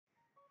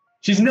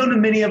She's known to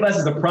many of us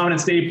as a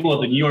prominent staple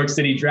of the New York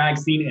City drag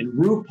scene and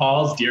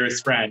RuPaul's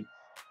dearest friend.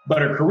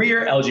 But her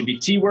career,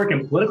 LGBT work,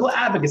 and political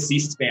advocacy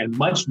span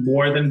much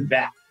more than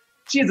that.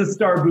 She is a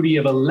star booty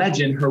of a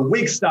legend, her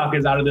wig stock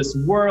is out of this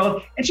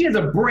world, and she has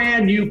a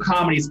brand new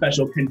comedy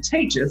special,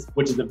 Cuntagious,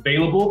 which is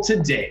available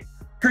today.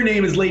 Her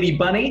name is Lady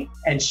Bunny,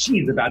 and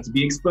she's about to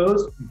be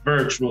exposed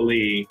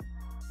virtually.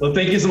 Well,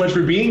 thank you so much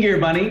for being here,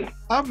 Bunny.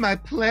 Oh, my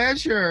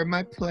pleasure,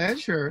 my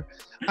pleasure.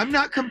 I'm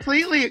not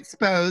completely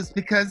exposed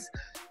because,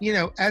 you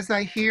know, as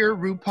I hear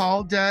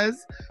RuPaul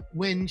does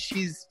when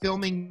she's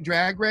filming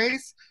Drag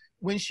Race,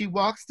 when she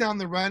walks down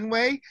the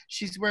runway,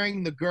 she's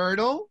wearing the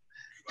girdle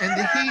and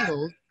the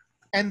heels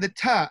and the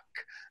tuck.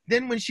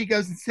 Then when she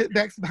goes and sits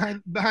back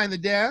behind the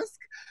desk,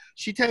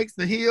 she takes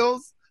the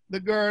heels, the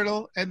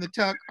girdle, and the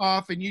tuck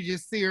off, and you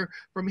just see her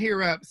from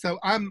here up. So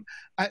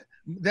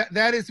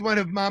that is one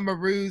of Mama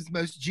Ru's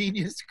most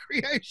genius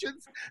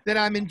creations that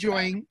I'm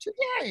enjoying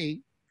today.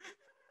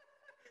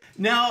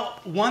 Now,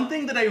 one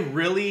thing that I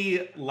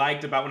really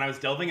liked about when I was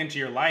delving into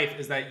your life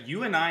is that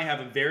you and I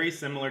have a very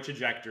similar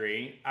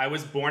trajectory. I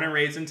was born and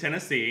raised in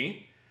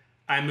Tennessee.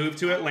 I moved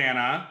to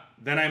Atlanta.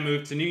 Then I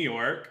moved to New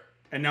York.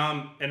 And now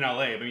I'm in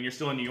LA. I mean, you're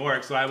still in New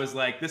York. So I was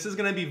like, this is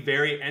going to be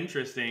very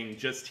interesting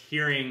just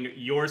hearing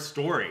your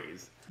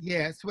stories.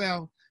 Yes.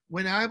 Well,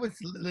 when I was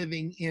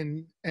living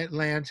in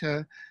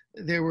Atlanta,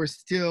 there were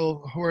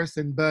still horse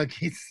and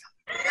buggies.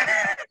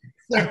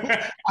 So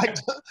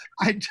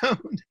I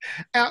don't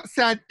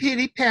outside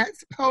Pity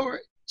Pat's porch.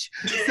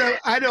 So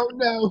I don't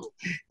know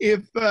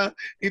if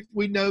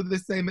we know the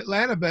same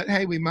Atlanta, but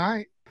hey, we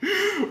might.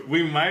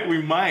 We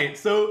might.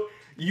 So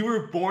you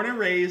were born and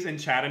raised in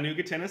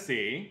Chattanooga,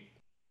 Tennessee.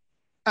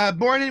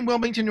 Born in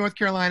Wilmington, North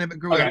Carolina, but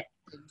grew up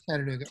in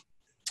Chattanooga.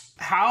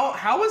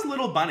 How was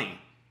Little Bunny?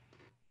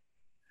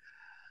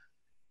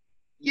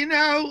 You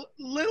know,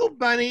 Little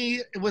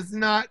Bunny was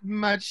not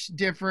much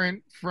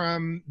different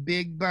from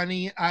Big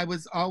Bunny. I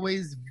was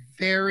always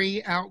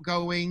very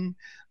outgoing.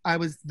 I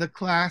was the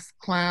class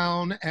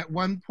clown. At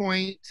one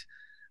point,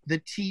 the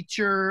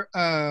teacher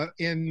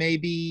in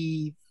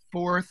maybe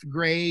 4th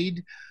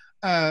grade,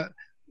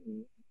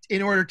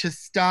 in order to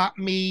stop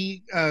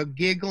me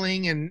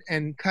giggling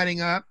and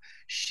cutting up,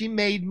 she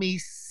made me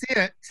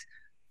sit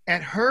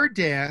at her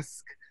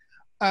desk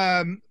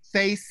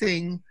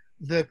facing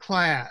the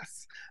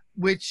class,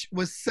 which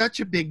was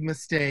such a big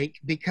mistake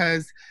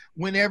because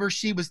whenever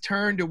she was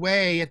turned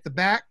away at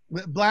the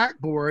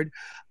blackboard,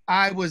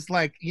 I was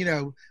like, you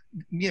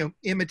know,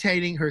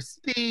 imitating her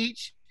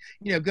speech,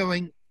 you know,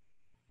 going,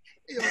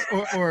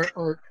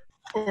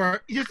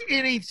 or just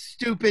any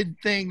stupid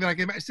thing that I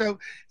can imagine.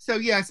 So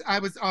yes, I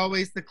was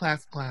always the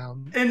class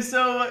clown. And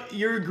so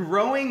you're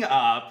growing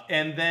up,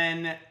 and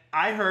then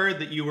I heard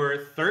that you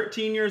were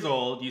 13 years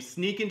old. You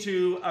sneak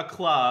into a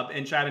club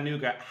in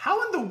Chattanooga.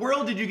 How in the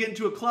world did you get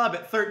into a club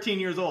at 13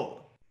 years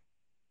old?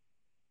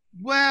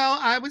 Well,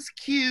 I was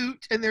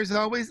cute, and there's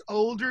always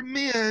older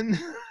men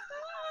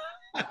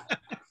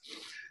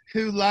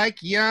who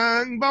like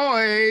young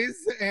boys.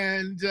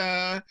 And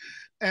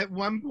at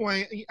one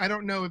point, I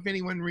don't know if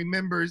anyone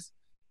remembers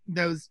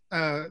those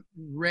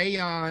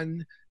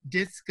rayon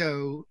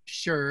disco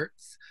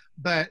shirts,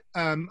 but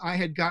I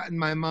had gotten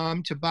my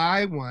mom to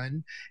buy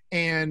one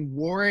and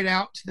wore it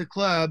out to the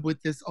club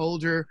with this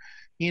older,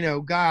 you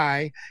know,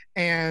 guy,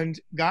 and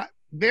got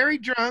very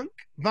drunk,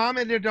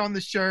 vomited on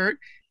the shirt.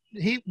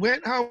 He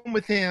went home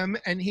with him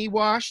and he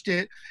washed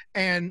it,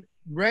 and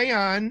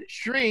rayon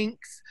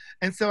shrinks.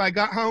 And so I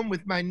got home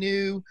with my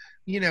new,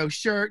 you know,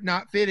 shirt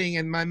not fitting,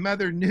 and my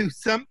mother knew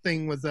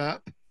something was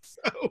up.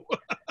 So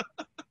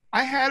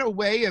I had a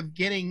way of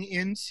getting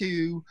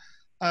into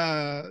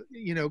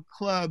you know,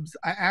 clubs.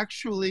 I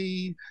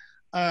actually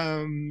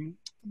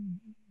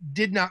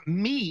did not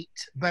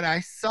meet, but I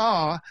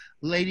saw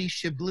Lady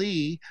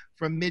Chablis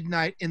from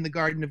Midnight in the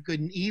Garden of Good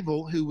and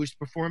Evil, who was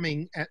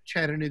performing at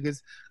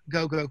Chattanooga's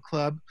Go-Go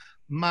Club.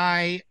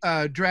 My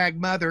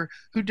drag mother,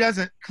 who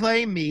doesn't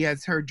claim me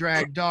as her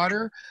drag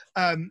daughter,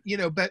 you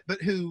know, but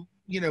who,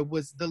 you know,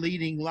 was the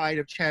leading light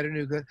of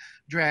Chattanooga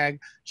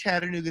drag,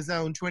 Chattanooga's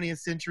own 20th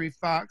Century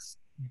Fox,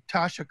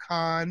 Tasha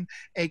Khan,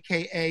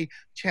 aka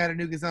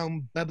Chattanooga's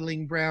own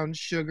bubbling brown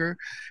sugar.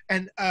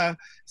 And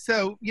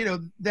so, you know,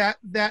 that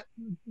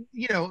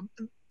you know,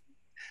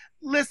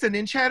 listen,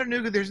 in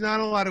Chattanooga there's not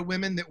a lot of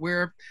women that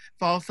wear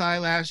false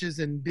eyelashes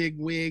and big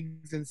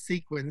wigs and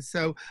sequins.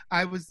 So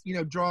I was, you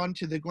know, drawn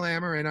to the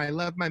glamour, and I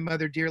love my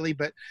mother dearly,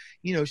 but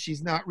you know,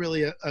 she's not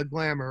really a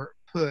glamour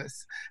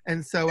puss.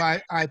 And so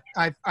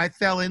I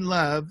fell in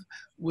love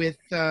with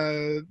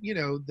you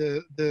know,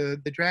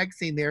 the drag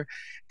scene there.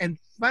 And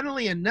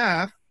funnily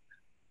enough,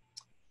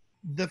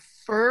 the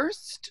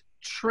first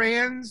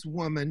trans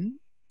woman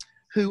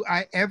who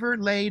I ever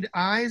laid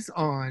eyes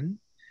on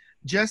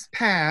just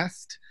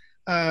passed.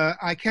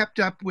 I kept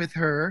up with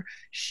her.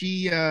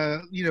 She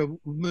you know,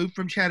 moved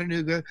from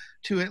Chattanooga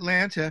to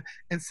Atlanta,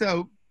 and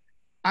so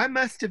I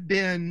must have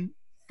been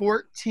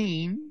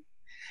 14.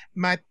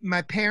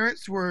 my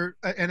parents were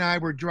and I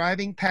were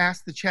driving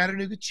past the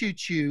Chattanooga Choo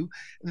Choo,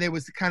 and there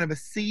was kind of a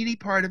seedy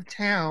part of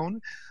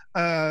town,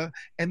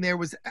 and there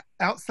was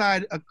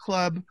outside a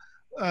club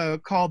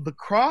called the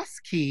Cross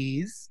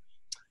Keys,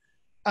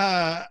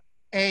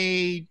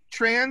 a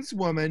trans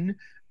woman,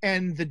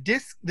 and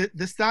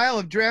the style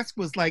of dress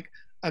was like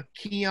a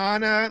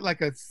Kiana,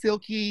 like a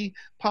silky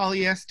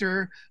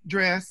polyester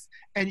dress,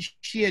 and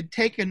she had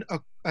taken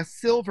a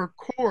silver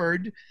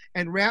cord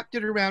and wrapped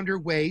it around her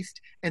waist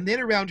and then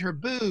around her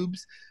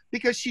boobs,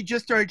 because she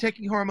just started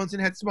taking hormones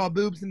and had small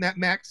boobs, and that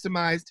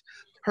maximized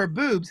her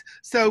boobs.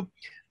 So,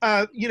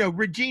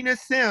 Regina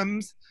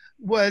Sims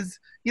was,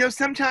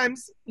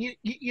 sometimes,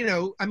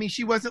 I mean,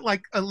 she wasn't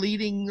like a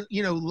leading,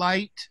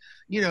 light,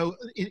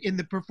 in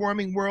the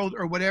performing world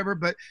or whatever,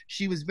 but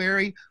she was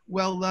very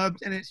well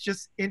loved. And it's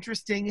just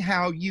interesting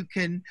how you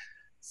can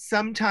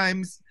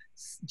sometimes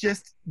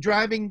just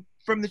driving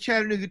from the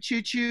Chattanooga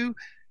Choo Choo,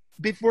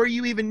 before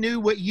you even knew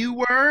what you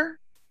were,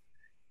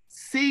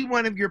 see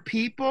one of your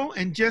people,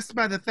 and just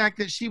by the fact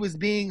that she was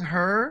being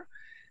her,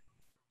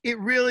 it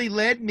really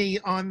led me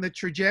on the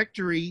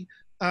trajectory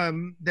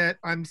that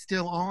I'm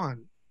still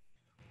on.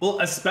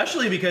 Well,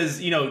 especially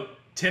because,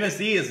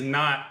 Tennessee is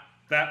not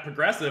that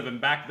progressive,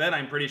 and back then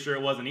I'm pretty sure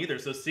it wasn't either.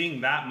 So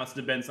seeing that must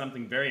have been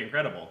something very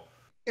incredible.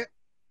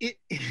 It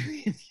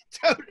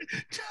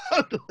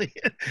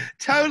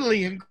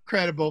totally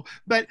incredible.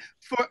 But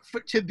for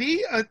to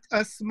be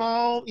a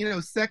small,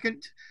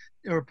 second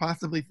or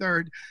possibly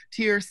third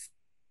tier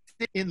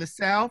in the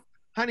South,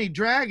 honey,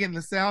 drag in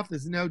the South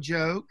is no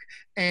joke.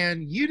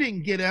 And you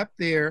didn't get up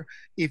there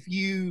if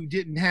you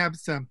didn't have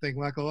something,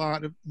 like a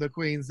lot of the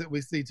queens that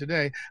we see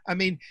today. I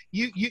mean,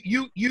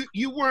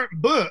 you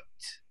weren't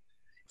booked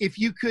if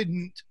you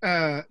couldn't,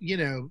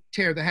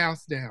 tear the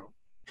house down.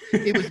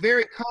 It was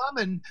very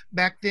common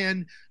back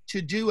then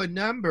to do a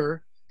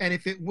number, and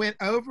if it went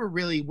over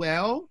really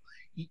well,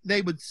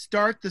 they would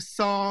start the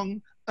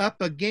song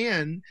up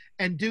again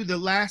and do the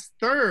last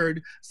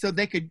third, so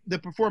the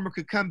performer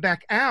could come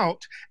back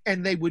out,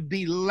 and they would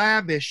be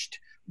lavished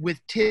with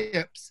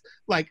tips,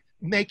 like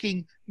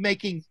making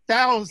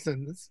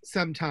thousands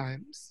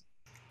sometimes.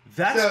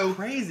 That's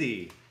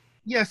crazy.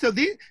 Yeah, so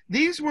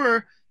these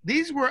were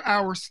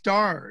our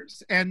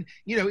stars, and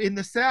in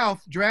the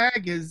South,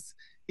 drag is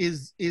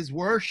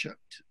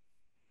worshipped.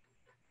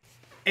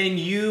 And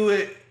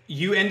you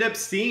end up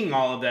seeing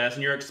all of this,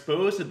 and you're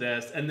exposed to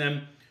this. And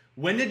then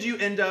when did you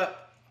end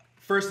up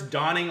first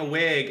donning a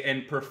wig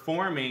and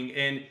performing,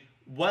 and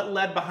what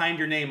led behind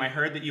your name? I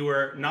heard that you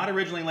were not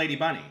originally Lady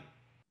Bunny.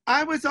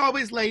 I was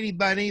always Lady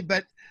Bunny,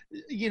 but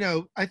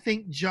I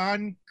think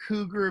John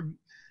Cougar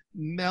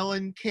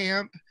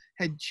Mellencamp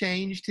had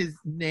changed his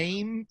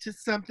name to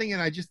something,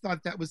 and I just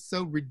thought that was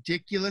so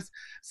ridiculous.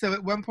 So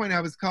at one point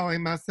I was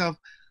calling myself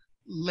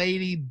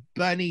Lady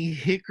Bunny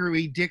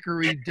Hickory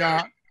Dickory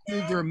Dock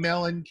Cougar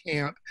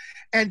Mellencamp.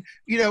 And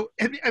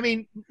I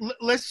mean,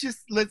 let's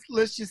just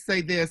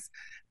say this: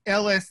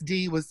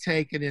 LSD was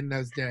taken in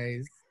those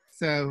days,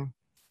 so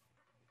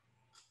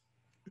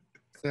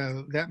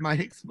that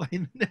might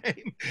explain the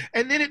name.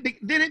 And then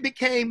it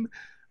became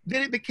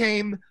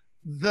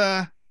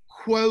the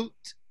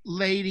quote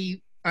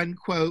Lady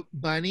unquote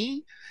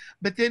Bunny.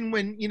 But then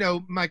when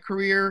my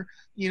career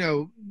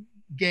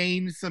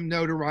gained some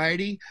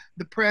notoriety,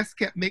 the press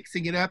kept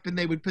mixing it up, and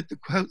they would put the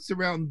quotes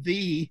around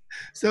the,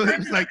 so it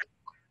was like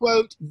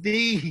quote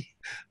the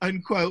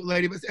unquote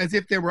Lady, as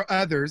if there were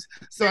others.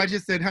 So I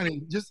just said,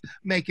 honey, just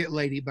make it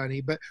Lady Bunny.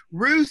 But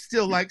Rue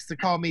still likes to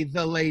call me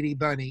the Lady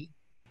Bunny.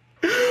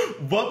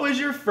 What was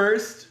your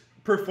first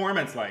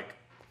performance like?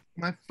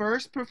 My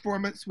first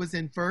performance was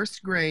in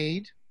first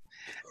grade,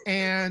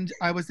 and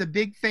I was a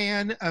big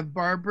fan of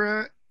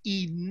Barbara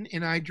Eden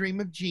in I Dream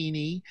of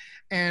Jeannie,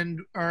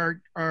 and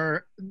our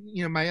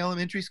my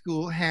elementary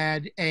school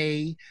had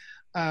a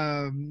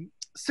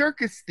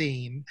circus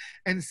theme,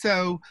 and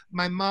so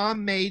my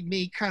mom made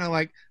me kind of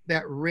like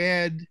that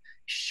red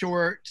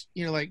short,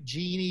 like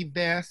Jeannie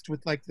vest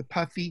with like the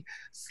puffy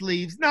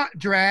sleeves, not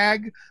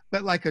drag,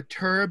 but like a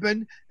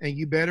turban. And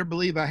you better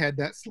believe I had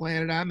that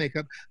slanted eye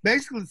makeup,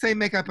 basically the same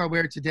makeup I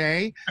wear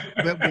today,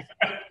 but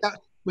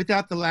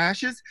without the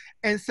lashes.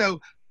 And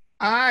so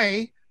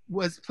I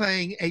was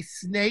playing a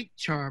snake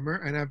charmer,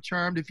 and I've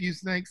charmed a few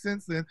snakes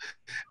since then.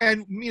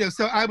 And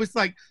so I was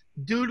like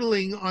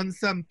doodling on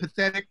some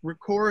pathetic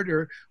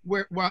recorder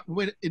where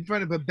in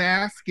front of a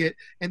basket,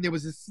 and there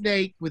was a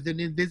snake with an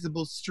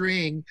invisible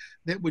string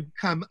that would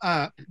come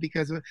up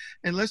because of it.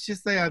 And let's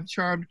just say I've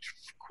charmed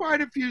quite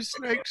a few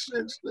snakes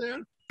since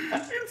then.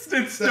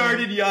 It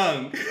started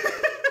young.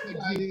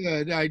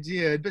 I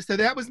did. But so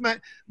that was my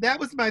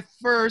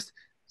first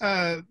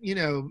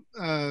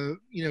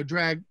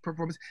drag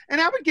performance.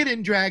 And I would get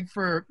in drag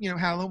for,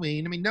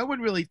 Halloween. I mean, no one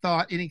really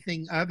thought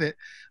anything of it.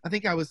 I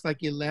think I was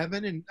like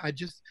 11, and I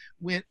just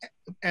went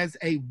as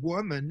a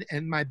woman,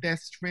 and my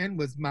best friend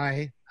was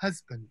my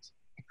husband.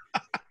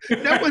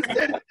 No one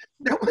said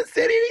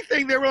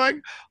anything. They were like,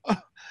 oh,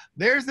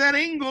 there's that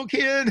Ingle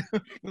kid.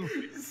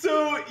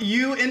 So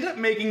you end up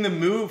making the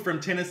move from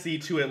Tennessee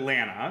to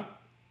Atlanta.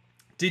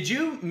 Did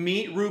you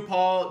meet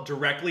RuPaul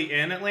directly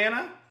in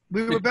Atlanta?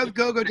 We were both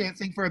go-go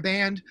dancing for a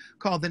band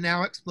called the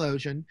Now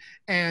Explosion,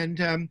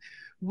 and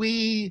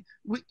we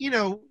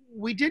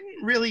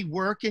didn't really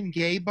work in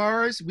gay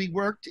bars. We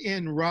worked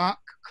in rock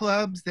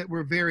clubs that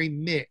were very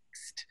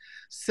mixed.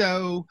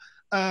 So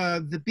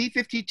the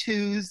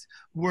B-52s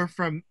were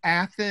from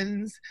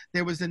Athens.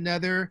 There was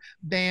another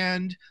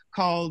band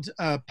called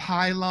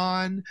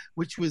Pylon,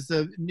 which was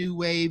a new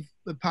wave,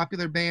 a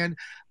popular band.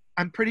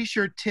 I'm pretty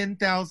sure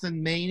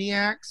 10,000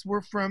 Maniacs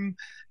were from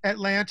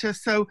Atlanta.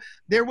 So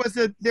there was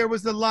a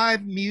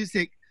live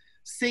music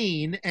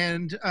scene,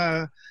 and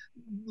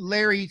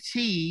Larry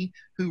T,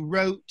 who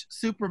wrote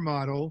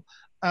Supermodel,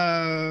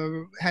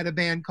 had a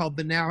band called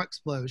the Now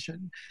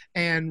Explosion,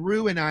 and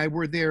Rue and I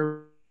were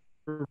their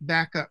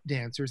backup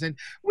dancers, and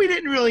we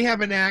didn't really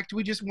have an act.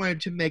 We just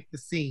wanted to make the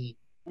scene.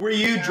 Were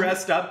you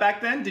dressed up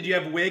back then? Did you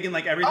have wig and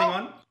like everything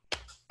on?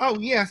 Oh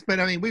yes, but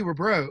I mean, we were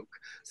broke,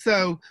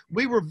 so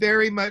we were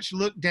very much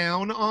looked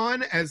down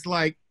on as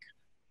like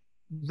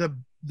the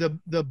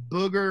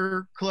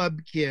booger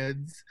club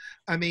kids.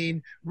 I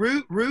mean,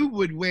 Rue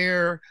would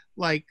wear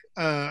like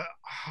a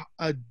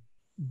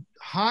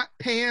hot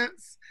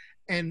pants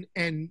and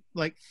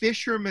like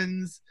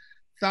fisherman's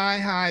thigh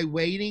high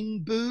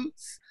wading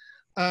boots,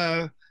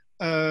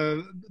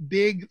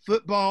 big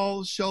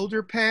football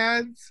shoulder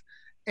pads,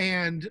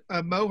 and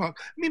a mohawk.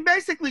 I mean,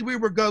 basically, we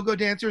were go-go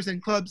dancers,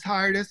 and clubs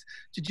hired us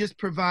to just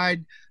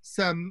provide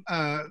some,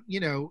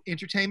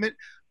 entertainment.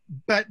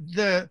 But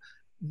the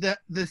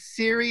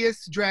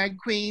serious drag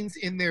queens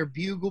in their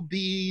bugle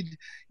bead,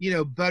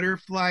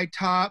 butterfly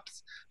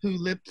tops, who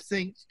lip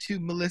synced to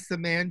Melissa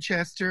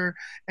Manchester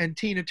and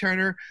Tina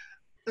Turner,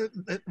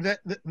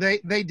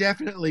 they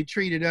definitely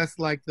treated us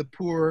like the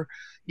poor,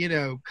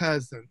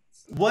 cousins.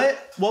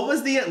 What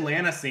was the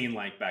Atlanta scene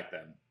like back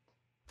then?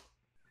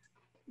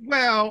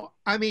 Well,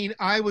 I mean,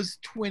 I was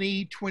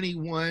 20,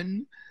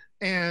 21,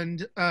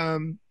 and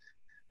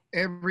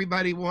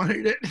everybody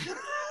wanted it.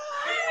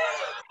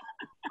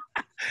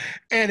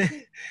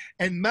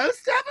 and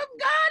most of them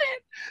got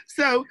it.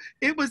 So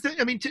it was,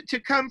 I mean, to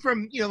come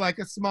from, like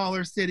a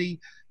smaller city,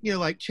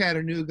 like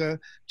Chattanooga,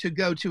 to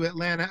go to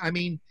Atlanta, I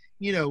mean,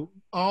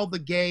 all the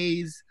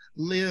gays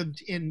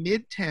lived in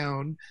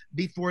Midtown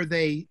before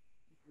they,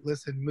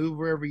 move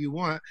wherever you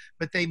want,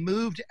 but they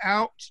moved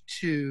out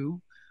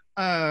to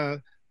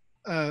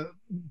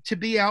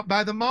be out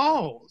by the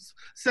malls.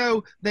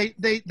 So they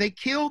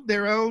killed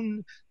their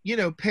own,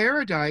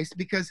 paradise,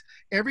 because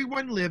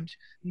everyone lived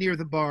near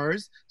the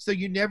bars. So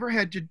you never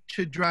had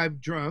to drive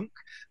drunk.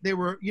 There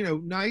were,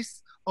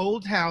 nice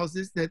old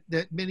houses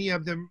that many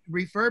of them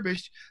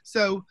refurbished.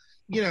 So,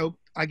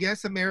 I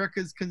guess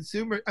America's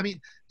consumer, I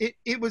mean,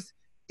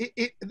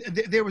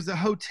 there was a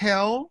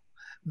hotel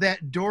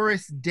that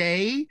Doris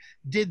Day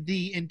did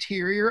the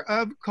interior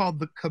of, called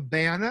the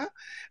Cabana,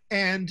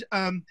 and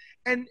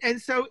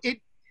so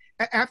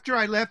after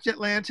I left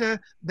Atlanta,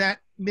 that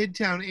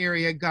Midtown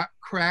area got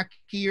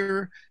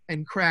crackier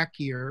and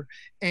crackier,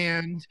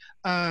 and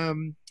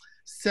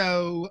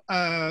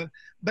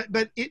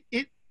but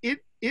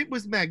it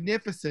was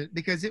magnificent,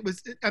 because it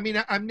was, I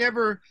mean, I've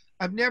never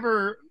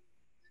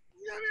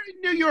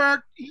New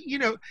York,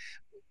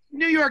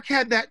 New York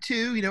had that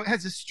too, it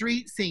has a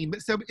street scene,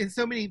 but so in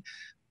so many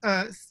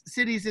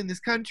cities in this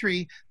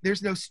country,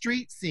 there's no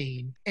street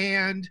scene.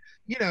 And,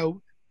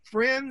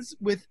 friends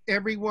with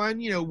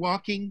everyone,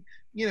 walking,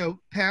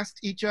 past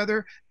each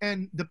other.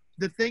 And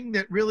the thing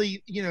that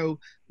really,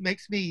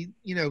 makes me,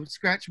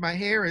 scratch my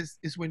hair is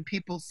when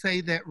people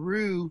say that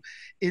Rue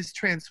is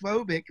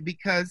transphobic,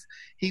 because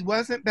he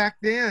wasn't back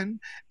then.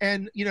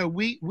 And,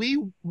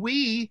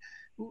 we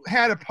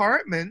had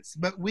apartments,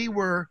 but we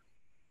were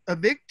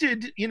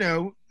evicted,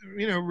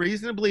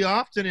 reasonably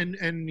often,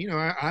 and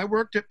I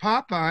worked at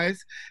Popeyes,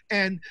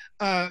 and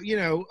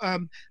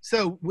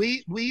so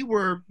we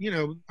were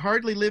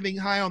hardly living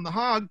high on the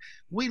hog.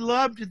 We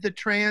loved the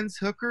trans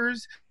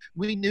hookers.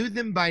 We knew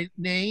them by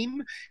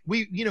name.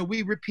 We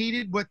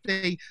repeated what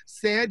they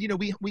said.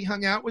 We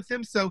hung out with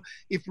them. So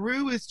if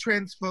Rue is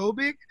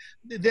transphobic,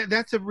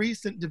 that's a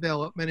recent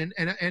development,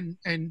 and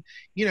in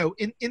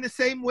the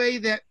same way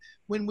that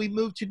when we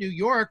moved to New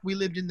York, we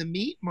lived in the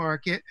meat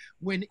market,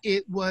 when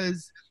it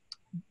was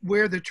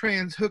where the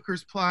trans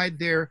hookers plied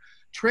their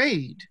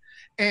trade.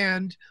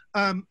 And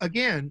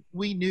again,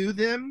 we knew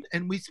them,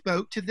 and we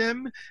spoke to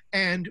them,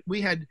 and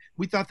we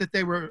thought that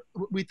they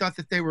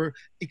were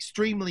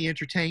extremely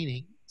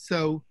entertaining.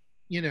 So,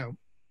 there's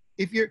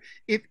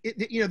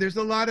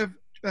a lot of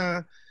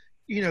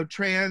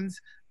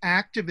trans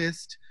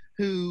activists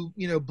who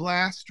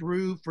blast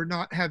Rue for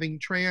not having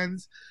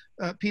trans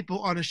people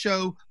on a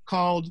show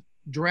called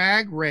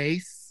Drag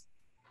Race.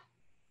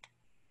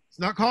 It's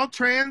not called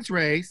Trans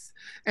Race.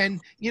 And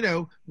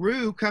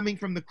Rue, coming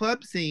from the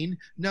club scene,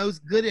 knows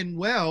good and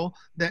well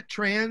that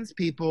trans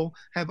people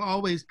have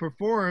always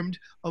performed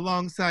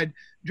alongside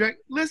drag.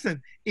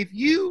 Listen, if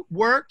you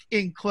work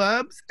in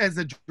clubs as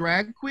a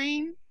drag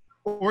queen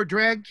or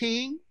drag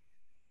king,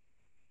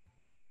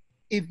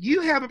 if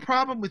you have a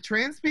problem with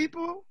trans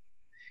people,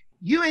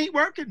 you ain't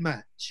working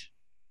much,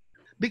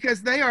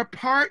 because they are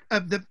part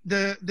of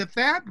the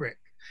fabric,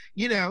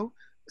 you know.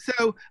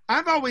 So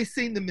I've always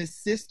seen them as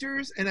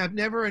sisters, and I've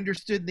never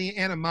understood the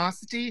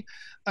animosity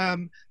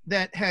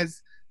that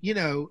has, you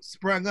know,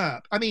 sprung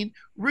up. I mean,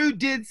 Rue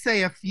did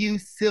say a few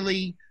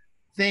silly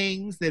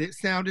things that it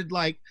sounded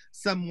like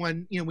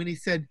someone, you know, when he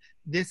said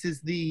this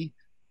is the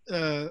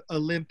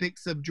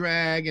Olympics of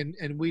drag,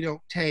 and we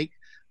don't take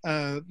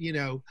you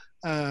know,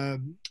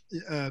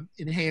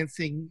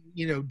 enhancing,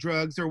 you know,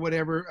 drugs or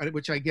whatever,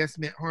 which I guess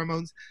meant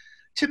hormones.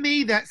 To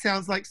me, that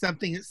sounds like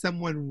something that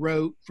someone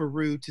wrote for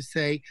Rue to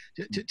say,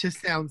 to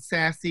sound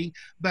sassy.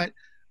 But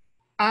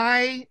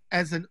I,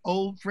 as an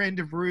old friend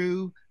of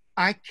Rue,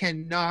 I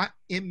cannot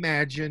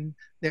imagine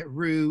that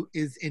Rue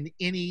is in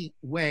any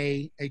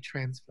way a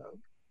transphobe.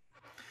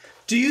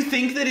 Do you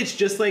think that it's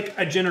just like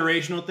a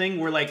generational thing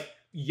where like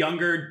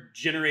younger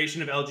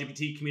generation of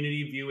LGBT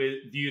community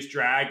views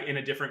drag in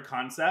a different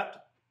concept?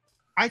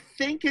 I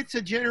think it's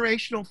a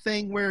generational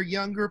thing where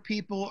younger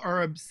people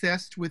are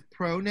obsessed with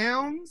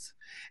pronouns,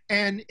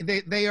 and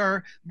they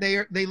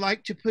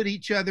like to put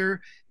each other,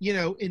 you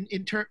know,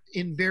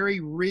 in very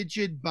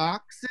rigid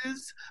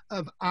boxes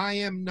of I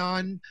am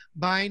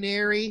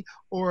non-binary,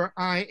 or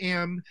I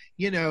am,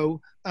 you know,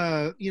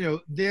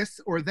 this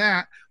or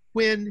that,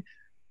 when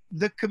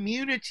the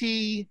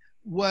community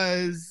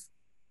was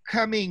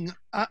coming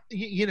up,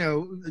 you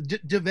know,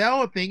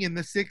 developing in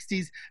the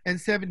 60s and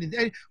 70s.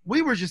 And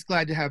we were just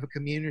glad to have a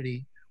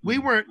community. We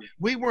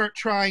weren't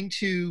trying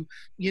to,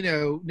 you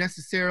know,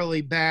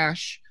 necessarily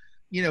bash,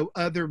 you know,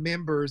 other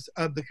members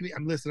of the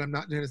community. Listen, I'm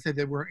not going to say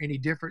there weren't any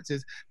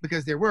differences,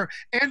 because there were,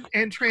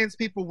 and trans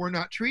people were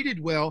not treated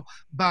well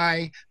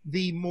by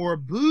the more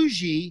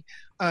bougie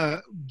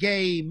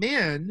gay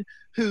men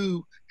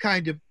who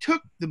kind of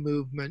took the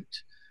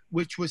movement,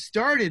 which was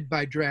started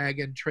by drag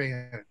and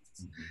trans.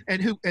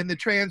 And the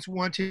trans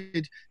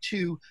wanted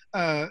to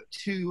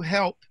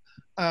help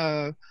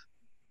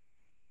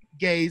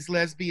gays,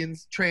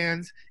 lesbians,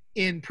 trans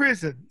in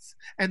prisons,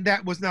 and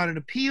that was not an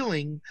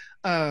appealing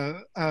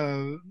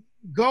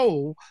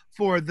goal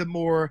for the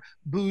more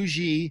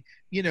bougie,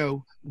 you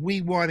know,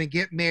 we want to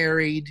get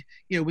married,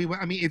 you know,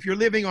 I mean, if you're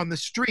living on the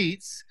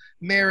streets,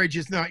 marriage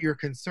is not your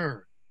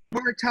concern.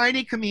 We're a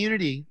tiny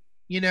community,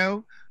 you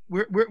know.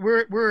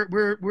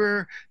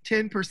 We're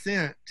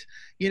 10%,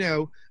 you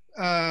know.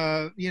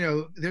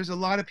 There's a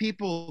lot of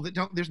people that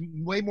don't, there's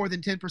way more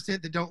than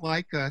 10% that don't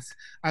like us.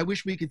 I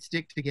wish we could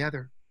stick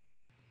together.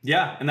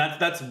 Yeah, and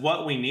that's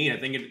what we need. I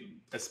think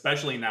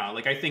especially now.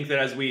 Like, I think that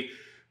as we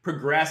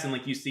progress and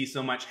like you see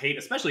so much hate,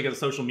 especially because of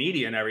social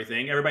media and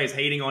everything, everybody's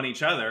hating on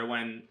each other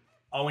when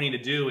all we need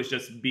to do is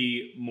just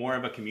be more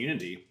of a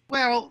community.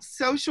 Well,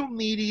 social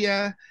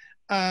media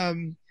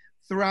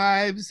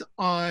thrives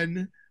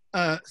on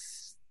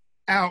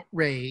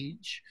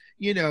outrage.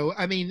 You know,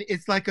 I mean,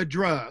 it's like a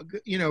drug,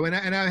 you know,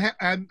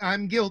 and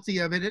I'm guilty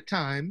of it at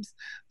times,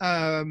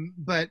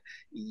 but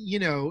you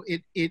know,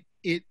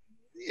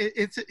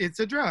 it's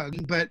a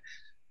drug. But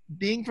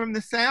being from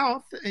the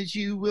South, as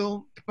you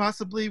will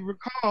possibly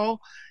recall,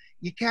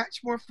 you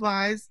catch more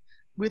flies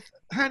with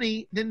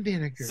honey than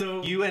vinegar.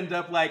 So you end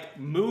up like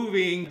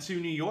moving to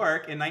New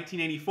York in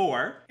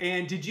 1984,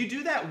 and did you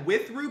do that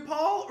with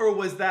Rupaul, or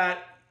was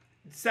that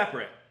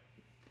separate?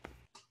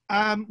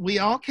 We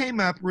all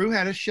came up. Rue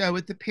had a show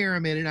at the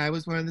Pyramid, and I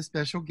was one of the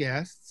special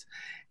guests.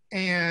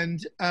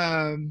 And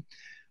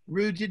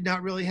Rue did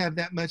not really have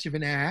that much of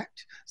an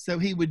act, so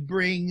he would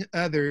bring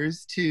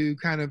others to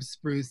kind of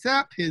spruce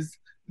up his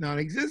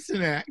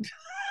non-existent act.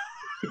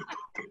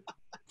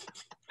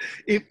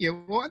 If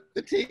you want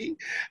the tea.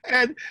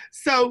 And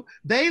so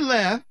they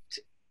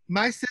left.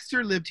 My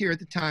sister lived here at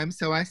the time,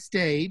 so I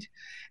stayed.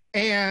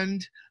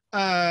 And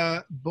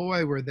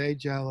boy, were they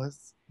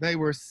jealous. They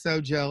were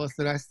so jealous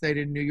that I stayed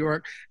in New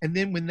York. And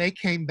then when they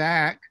came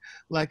back,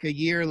 like a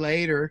year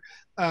later,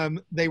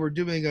 they were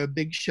doing a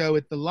big show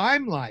at the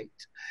Limelight.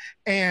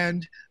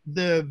 And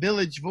the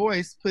Village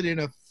Voice put in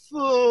a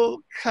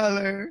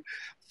full-color,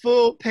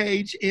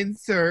 full-page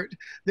insert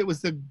that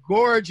was a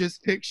gorgeous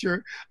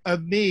picture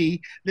of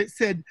me that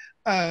said,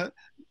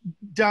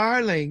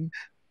 darling,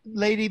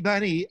 Lady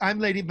Bunny, I'm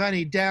Lady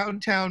Bunny,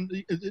 downtown,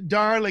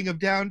 darling of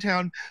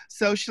downtown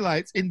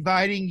socialites,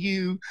 inviting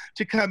you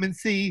to come and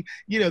see,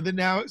 you know, the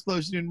Now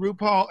Explosion in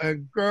Rupaul.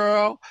 And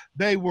girl,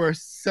 they were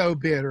so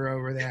bitter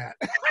over that.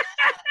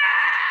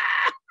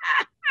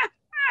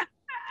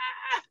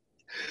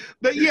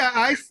 But yeah,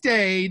 I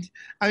stayed.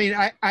 I mean,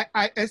 I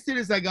as soon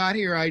as I got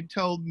here, I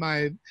told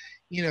my,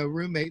 you know,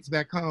 roommates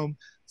back home,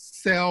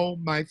 sell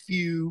my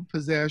few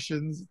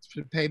possessions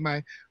to pay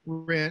my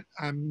rent.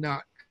 I'm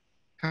not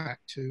back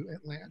to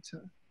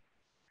Atlanta.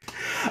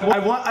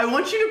 I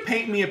want you to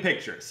paint me a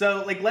picture.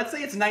 So, like, let's say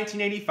it's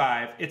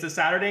 1985. It's a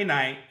Saturday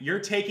night. You're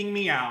taking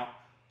me out.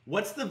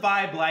 What's the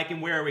vibe like,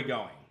 and where are we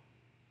going?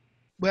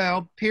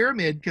 Well,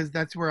 Pyramid, because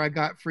that's where I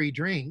got free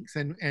drinks,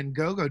 and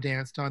go-go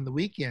danced on the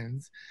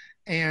weekends.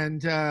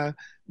 And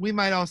we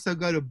might also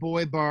go to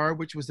Boy Bar,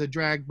 which was a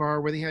drag bar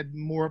where they had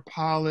more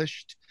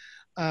polished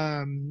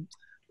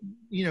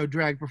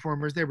drag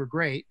performers. They were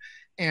great.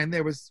 And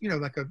there was,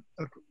 like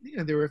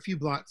there were a few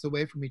blocks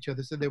away from each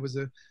other. So there was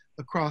a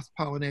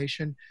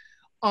cross-pollination.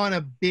 On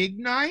a big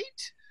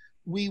night,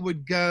 we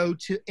would go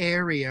to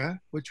Area,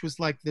 which was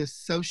like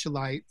this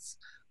socialites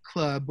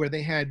club where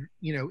they had,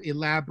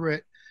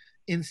 elaborate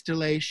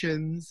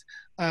installations,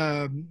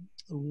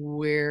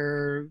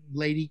 where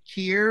Lady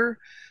Keir,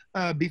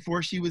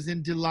 before she was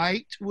in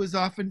Delight, was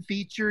often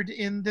featured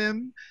in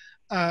them.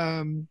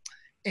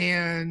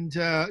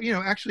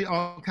 Actually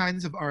all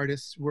kinds of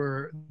artists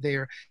were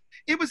there.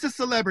 It was a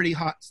celebrity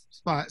hot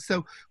spot.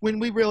 So when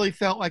we really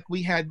felt like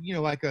we had,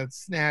 like a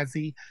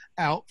snazzy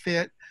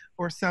outfit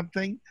or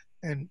something,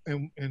 and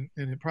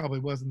it probably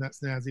wasn't that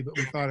snazzy, but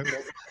we thought it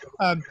was,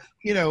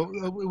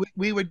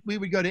 we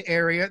would go to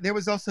Area. There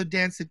was also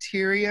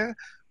Danceteria,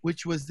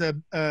 which was a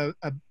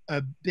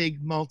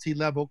big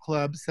multi-level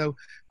club. So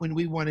when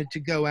we wanted to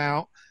go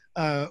out,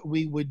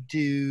 we would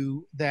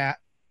do that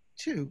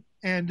too.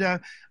 And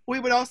we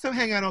would also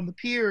hang out on the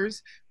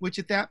piers, which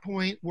at that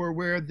point were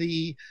where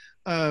the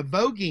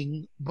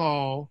voguing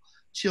ball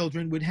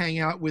children would hang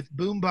out with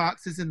boom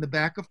boxes in the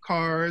back of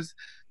cars,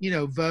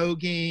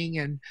 voguing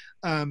and,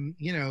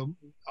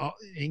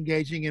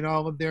 engaging in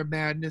all of their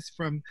madness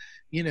from,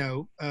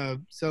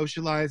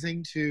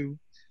 socializing to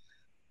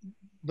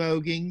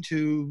voguing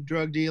to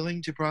drug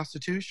dealing to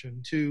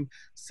prostitution to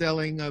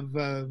selling of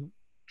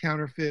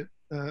counterfeit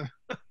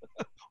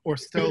or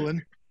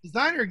stolen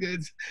designer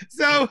goods.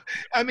 So,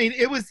 I mean,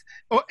 it was,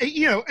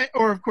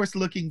 or of course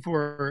looking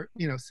for,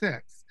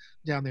 sex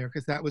down there,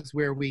 because that was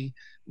where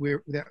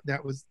that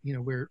was,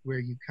 where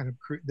you kind of,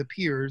 the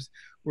piers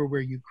were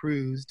where you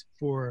cruised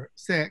for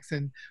sex.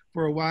 And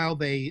for a while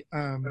they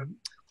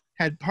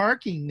had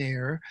parking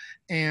there.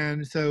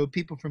 And so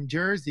people from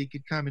Jersey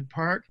could come and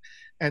park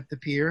at the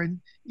pier,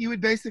 and you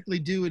would basically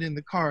do it in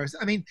the cars.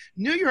 I mean,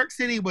 New York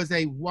City was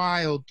a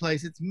wild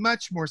place. It's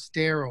much more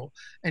sterile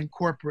and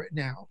corporate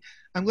now.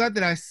 I'm glad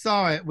that I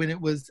saw it when it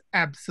was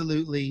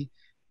absolutely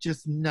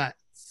just nuts.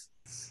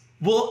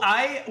 Well,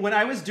 when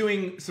I was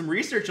doing some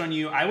research on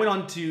you, I went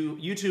onto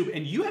YouTube,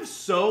 and you have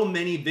so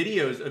many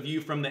videos of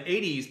you from the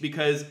 80s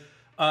because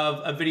of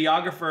a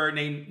videographer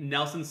named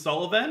Nelson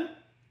Sullivan.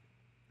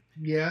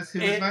 Yes, who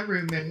was my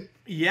roommate.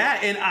 Yeah,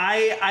 and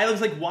I was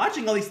like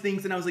watching all these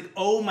things, and I was like,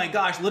 oh my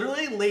gosh,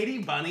 literally Lady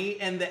Bunny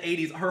in the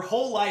 80s, her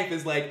whole life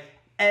is like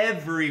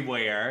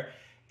everywhere.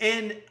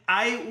 And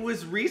I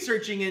was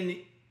researching, and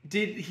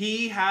did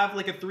he have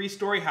like a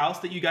 3-story house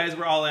that you guys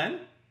were all in?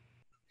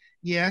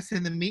 Yes,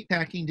 in the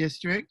meatpacking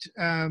district.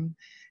 And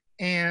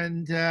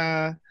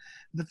the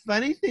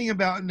funny thing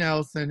about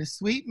Nelson, a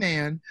sweet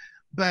man,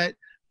 but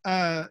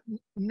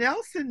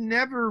Nelson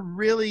never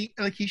really,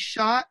 like, he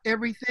shot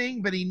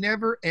everything, but he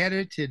never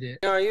edited it.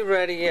 Are you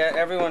ready yet?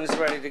 Everyone is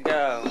ready to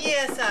go.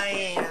 Yes, I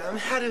am.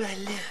 How do I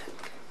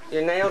look?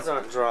 Your nails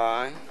aren't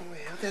dry.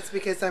 Well, that's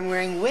because I'm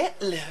wearing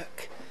wet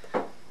look.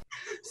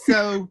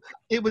 So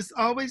it was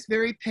always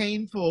very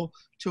painful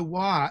to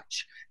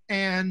watch.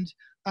 And,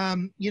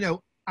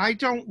 I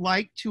don't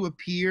like to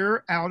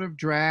appear out of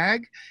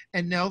drag,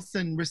 and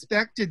Nelson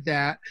respected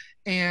that.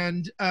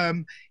 And,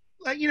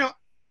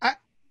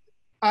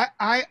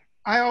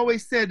 I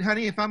always said,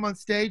 honey, if I'm on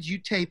stage, you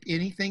tape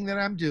anything that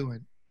I'm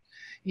doing.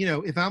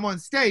 If I'm on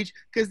stage,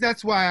 because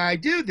that's why I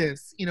do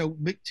this,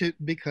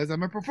 because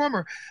I'm a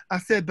performer. I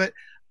said, but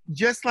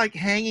just like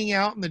hanging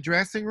out in the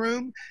dressing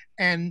room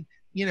and,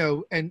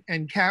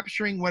 and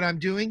capturing what I'm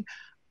doing,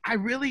 I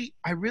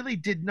really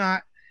did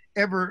not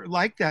ever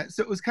like that.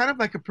 So it was kind of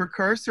like a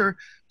precursor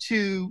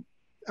to,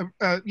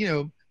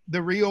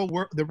 the real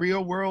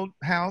world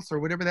house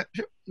or whatever that.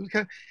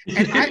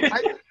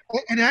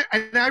 And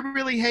I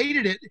really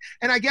hated it.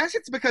 And I guess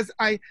it's because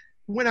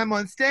when I'm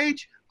on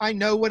stage, I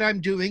know what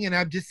I'm doing, and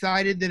I've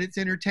decided that it's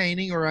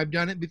entertaining, or I've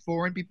done it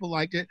before and people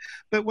liked it.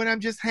 But when I'm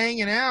just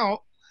hanging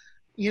out,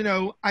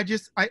 I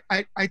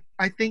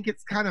think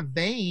it's kind of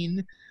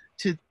vain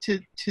to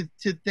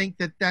think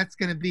that that's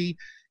going to be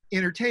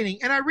entertaining.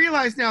 And I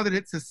realize now that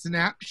it's a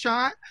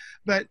snapshot,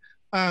 but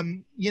of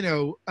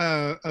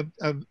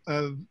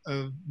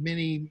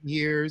many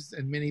years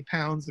and many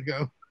pounds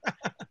ago.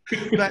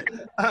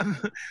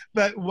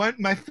 but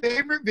my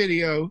favorite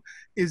video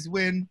is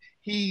when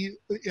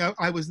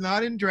I was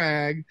not in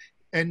drag,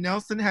 and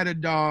Nelson had a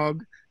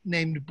dog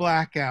named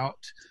Blackout,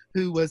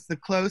 who was the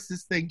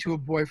closest thing to a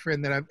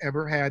boyfriend that I've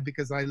ever had,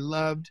 because I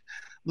loved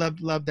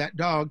that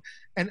dog.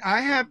 And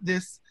I have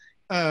this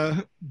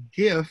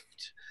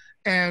gift,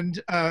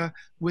 and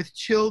with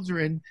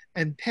children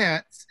and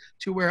pets,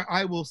 to where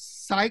I will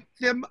psych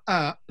them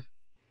up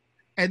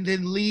and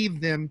then leave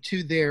them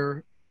to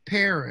their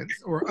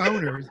parents or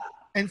owners.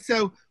 And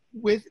so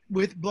with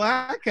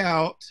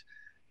Blackout,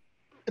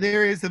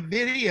 there is a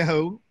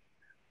video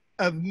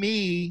of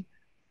me.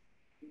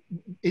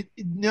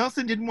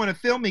 Nelson didn't want to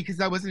film me because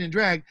I wasn't in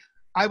drag.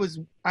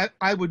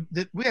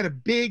 We had a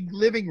big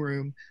living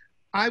room.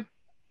 I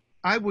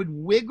would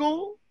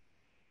wiggle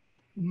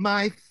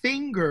my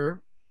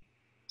finger,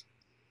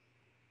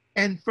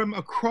 and from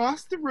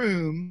across the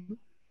room,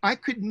 I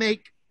could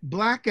make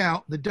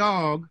Blackout, the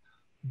dog,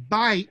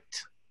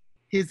 bite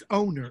his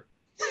owner.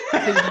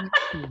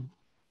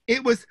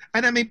 It was,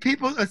 and I mean,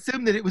 people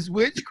assumed that it was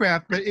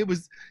witchcraft, but it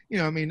was, you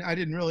know, I mean, I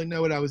didn't really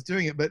know what I was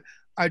doing it, but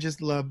I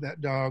just love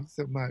that dog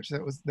so much.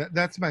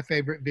 That's my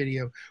favorite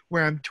video,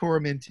 where I'm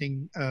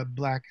tormenting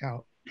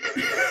Blackout.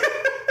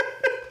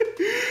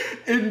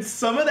 And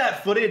some of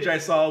that footage I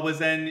saw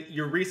was in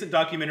your recent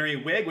documentary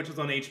Wig, which was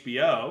on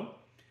HBO.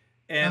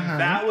 And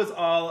that was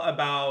all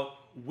about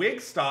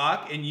wig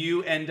stock, and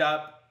you end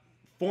up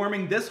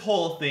forming this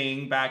whole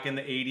thing back in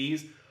the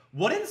 80s.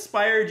 What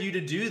inspired you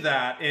to do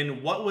that,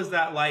 and what was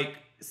that like,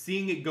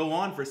 seeing it go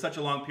on for such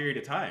a long period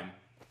of time?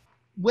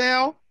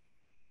 Well,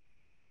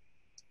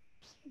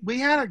 we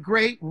had a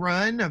great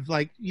run of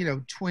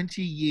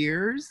 20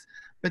 years,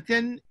 but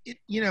then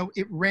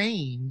it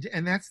rained,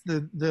 and that's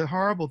the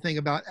horrible thing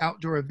about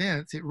outdoor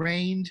events. It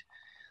rained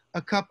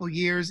a couple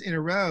years in a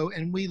row,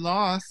 and we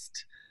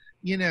lost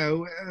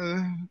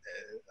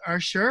our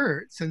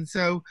shirts. And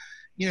so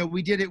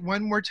we did it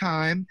one more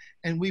time,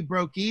 and we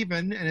broke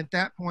even. And at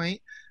that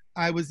point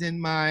I was in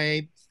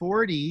my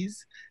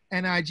 40s,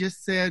 and I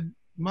just said,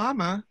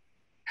 Mama,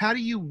 how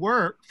do you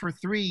work for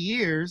 3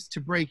 years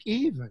to break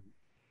even?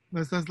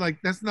 So I was like,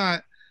 that's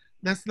not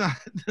that's not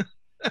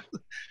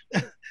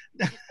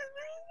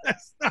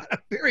a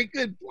very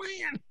good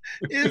plan,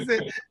 is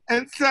it?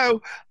 And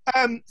so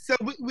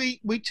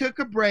we took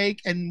a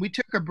break, and we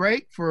took a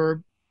break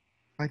for,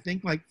 I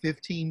think, like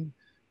 15,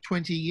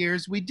 20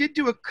 years. We did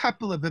do a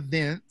couple of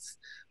events,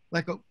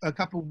 like a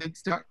couple big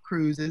stock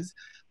cruises,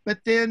 but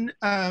then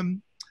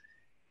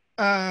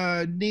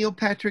Neil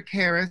Patrick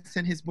Harris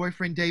and his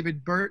boyfriend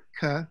David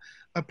Burtka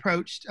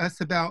approached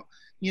us about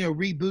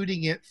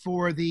rebooting it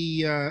for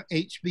the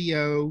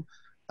HBO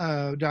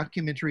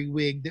documentary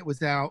Wig that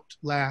was out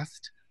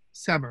last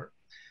summer.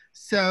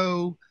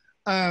 So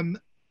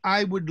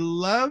I would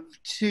love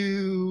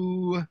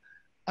to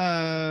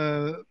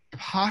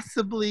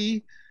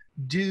possibly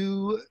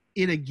do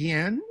it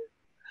again,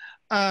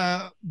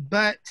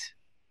 but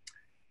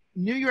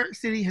New York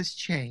City has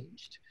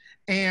changed,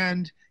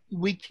 and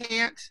we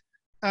can't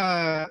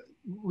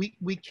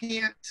we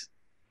can't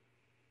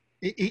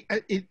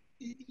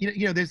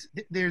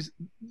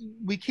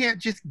we can't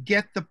just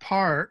get the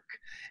park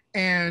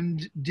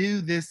and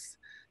do this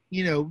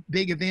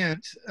big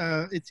event.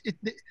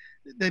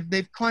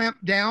 They've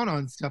clamped down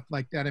on stuff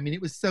like that. I mean,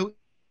 it was so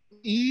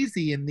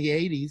easy in the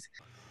 80s.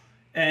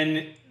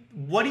 And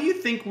what do you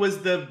think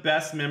was the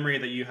best memory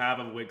that you have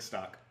of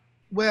Wigstock?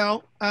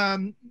 Well,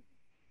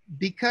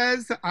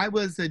 because I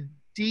was a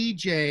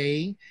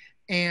DJ,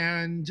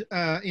 and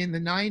in the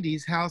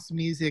 90s house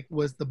music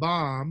was the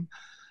bomb,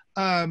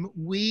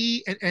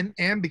 we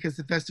and because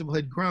the festival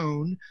had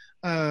grown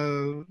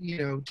to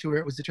where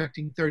it was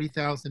attracting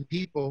 30,000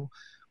 people,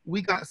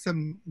 we got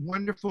some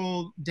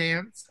wonderful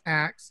dance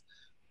acts,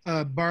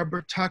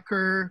 Barbara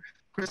Tucker,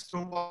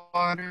 Crystal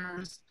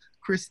Waters,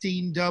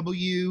 Christine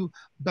W.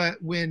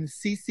 But when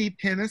CeCe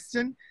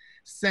Peniston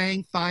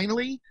sang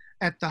Finally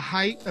at the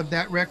height of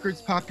that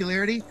record's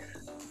popularity,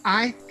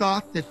 I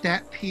thought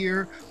that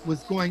pier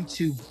was going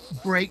to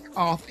break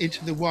off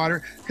into the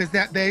water, because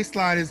that bass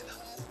line is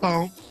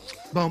boom,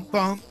 boom,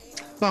 boom,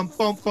 boom,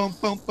 boom, boom,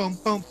 boom, boom,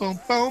 boom, boom,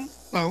 boom,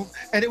 boom,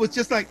 and it was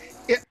just like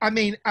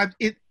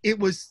it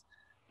was.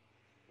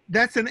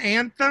 That's an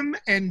anthem,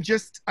 and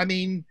just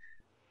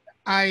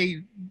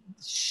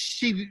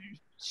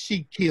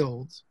she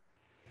killed.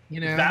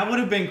 That would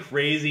have been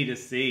crazy to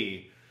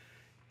see.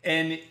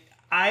 And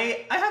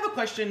I have a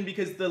question,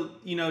 because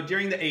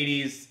during the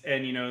 80s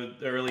and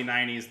the early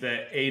 90s,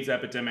 the AIDS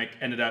epidemic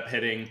ended up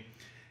hitting,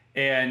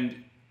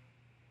 and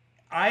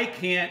I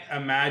can't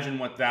imagine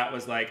what that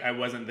was like. I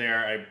wasn't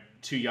there. I'm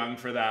too young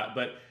for that.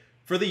 But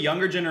for the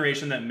younger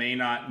generation that may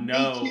not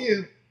know, me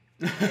too.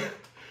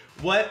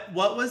 what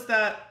was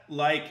that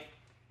like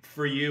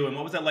for you, and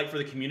what was that like for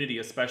the community,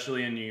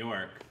 especially in New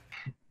York?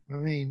 I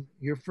mean,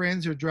 your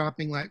friends are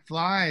dropping like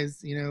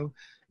flies.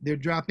 They're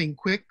dropping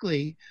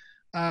quickly.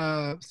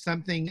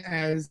 Something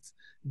as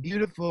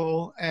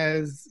beautiful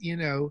as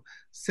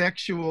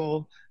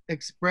sexual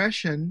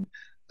expression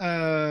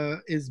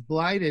is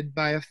blighted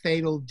by a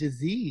fatal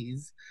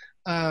disease.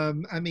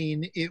 I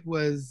mean, it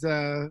was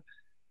I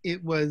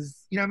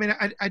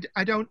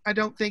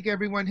don't think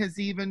everyone has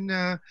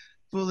even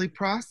fully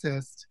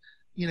processed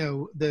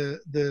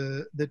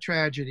the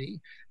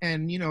tragedy.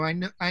 And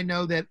I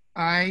know that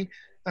I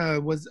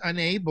was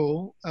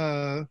unable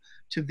to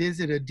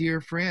visit a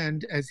dear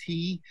friend as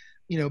he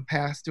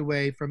passed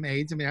away from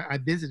AIDS. I mean, I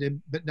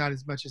visited, but not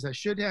as much as I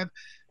should have,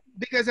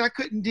 because I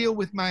couldn't deal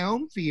with my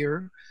own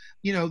fear,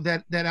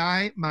 that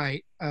I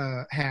might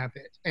have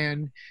it.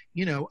 And,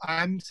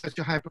 I'm such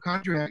a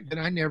hypochondriac that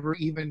I never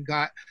even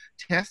got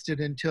tested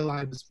until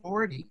I was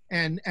 40.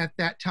 And at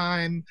that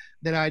time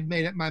that I'd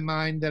made up my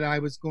mind that I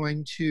was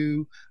going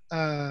to,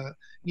 that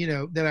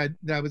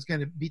I was going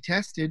to be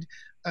tested,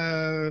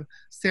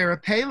 Sarah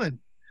Palin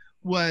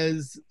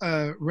was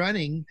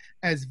running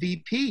as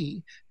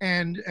VP,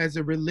 and as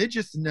a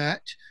religious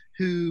nut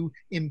who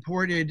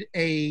imported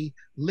a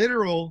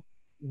literal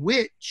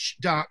witch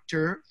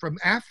doctor from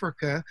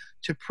Africa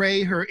to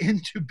pray her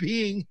into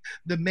being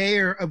the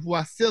mayor of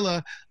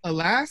Wasilla,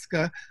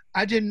 Alaska.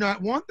 I did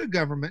not want the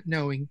government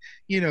knowing,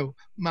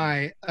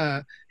 my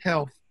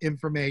health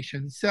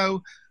information.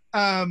 So,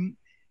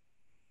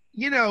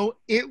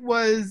 it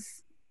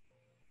was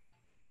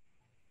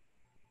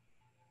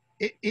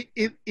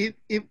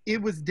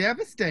it was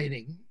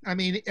devastating. I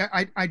mean,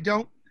 I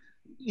don't,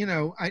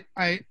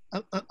 a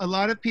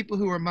lot of people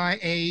who are my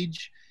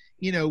age,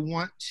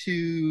 want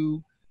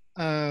to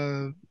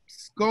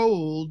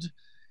scold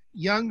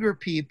younger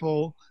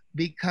people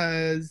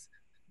because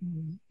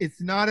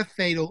it's not a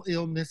fatal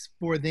illness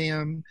for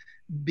them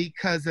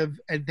because of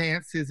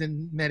advances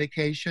in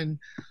medication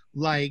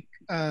like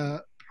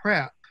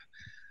PrEP.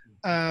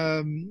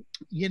 So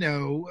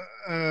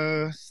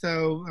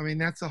I mean,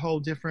 that's a whole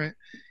different,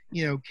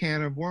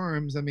 can of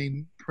worms. I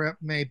mean, PrEP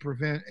may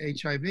prevent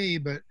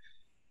HIV, but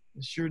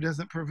it sure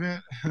doesn't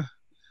prevent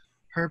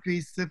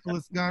herpes,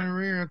 syphilis,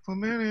 gonorrhea,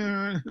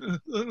 chlamydia.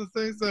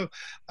 So,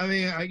 I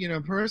mean,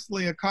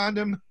 personally, a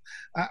condom,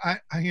 I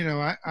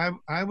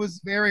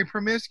was very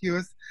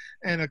promiscuous,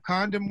 and a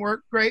condom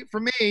worked great for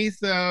me.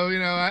 So,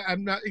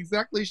 I'm not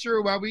exactly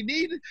sure why we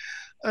need,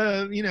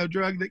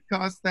 drug that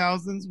costs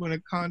thousands when a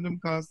condom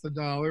costs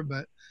 $1,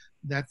 but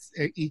that's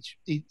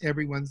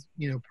everyone's,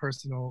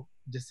 personal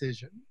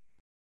decision.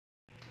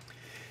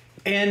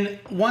 And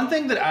one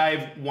thing that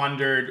I've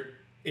wondered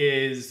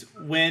is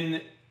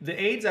when the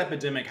AIDS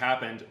epidemic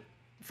happened,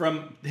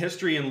 from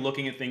history and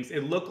looking at things,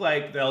 it looked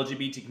like the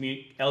LGBT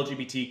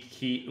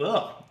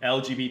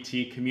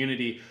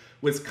community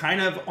was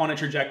kind of on a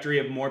trajectory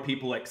of more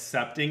people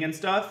accepting and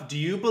stuff. Do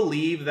you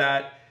believe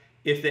that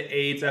if the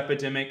AIDS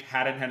epidemic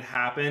hadn't had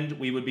happened,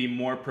 we would be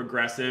more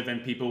progressive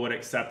and people would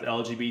accept the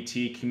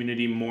LGBT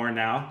community more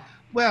now?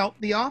 Well,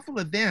 the awful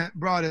event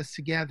brought us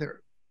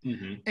together.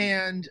 Mm-hmm.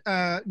 And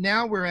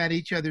now we're at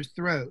each other's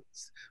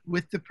throats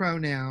with the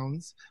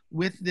pronouns,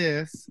 with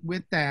this,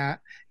 with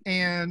that.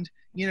 And,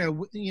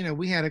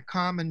 we had a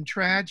common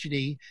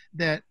tragedy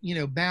that,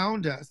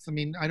 bound us. I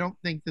mean, I don't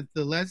think that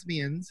the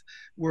lesbians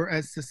were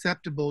as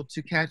susceptible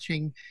to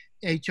catching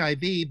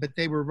HIV, but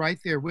they were right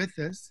there with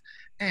us.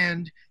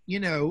 And,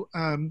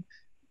 I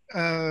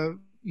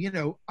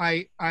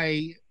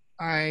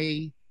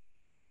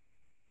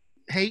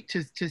hate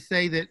to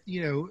say that,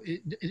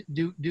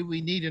 do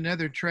we need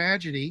another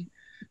tragedy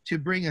to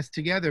bring us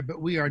together,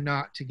 but we are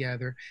not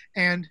together.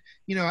 And,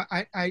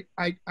 I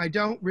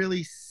don't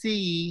really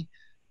see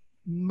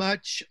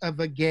much of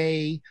a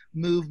gay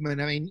movement.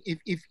 I mean,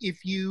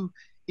 if you,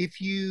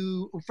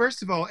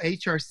 first of all,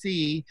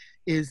 HRC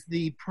is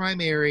the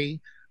primary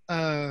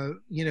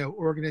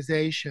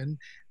organization,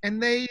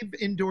 and they've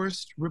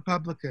endorsed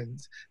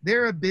Republicans.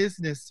 They're a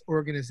business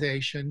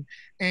organization,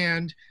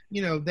 and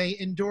they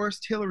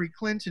endorsed Hillary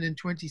Clinton in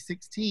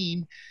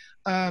 2016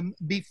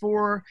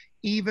 before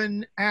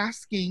even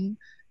asking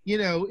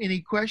any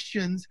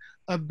questions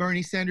of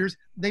Bernie Sanders.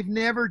 They've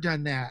never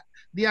done that.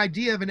 The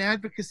idea of an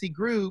advocacy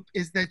group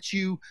is that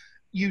you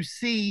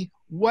see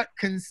what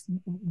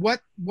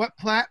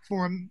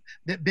platform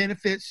that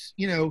benefits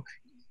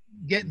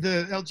get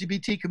the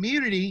LGBT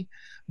community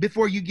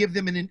before you give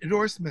them an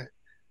endorsement.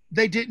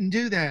 They didn't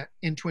do that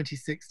in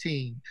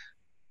 2016.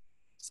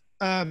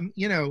 I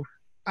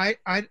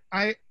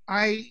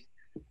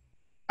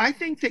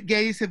think that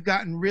gays have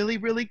gotten really,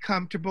 really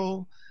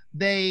comfortable.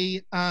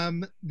 They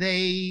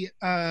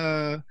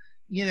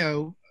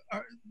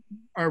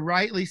are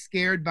rightly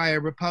scared by a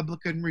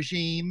Republican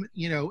regime,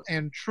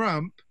 and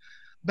Trump,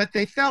 but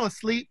they fell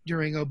asleep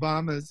during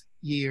Obama's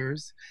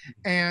years.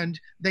 And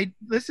they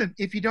listen,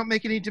 if you don't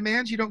make any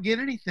demands, you don't get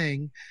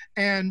anything.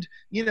 And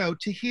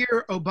to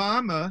hear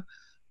Obama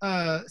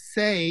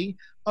say,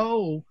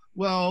 oh,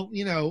 well,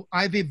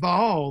 I've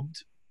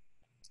evolved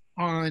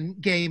on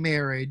gay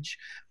marriage.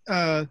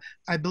 I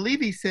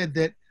believe he said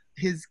that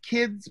his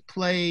kids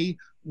play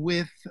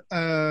with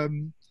a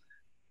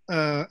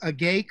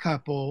gay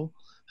couple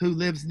who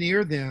lives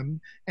near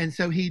them, and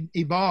so he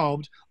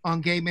evolved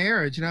on gay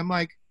marriage. And I'm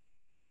like,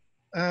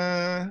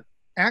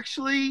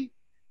 actually,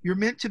 you're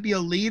meant to be a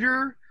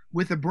leader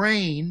with a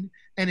brain,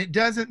 and it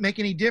doesn't make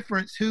any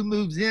difference who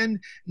moves in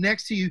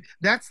next to you.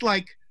 That's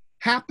like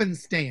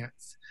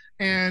happenstance.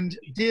 And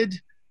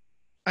did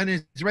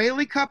an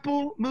Israeli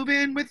couple move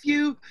in with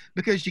you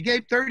because you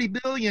gave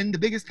 $30 billion, the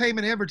biggest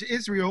payment ever, to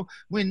Israel,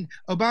 when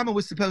Obama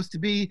was supposed to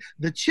be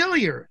the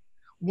chillier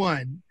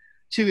one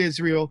to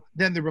Israel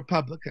than the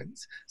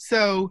Republicans?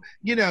 So,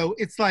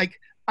 it's like,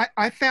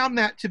 I found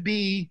that to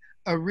be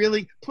a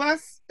really,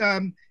 plus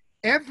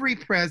every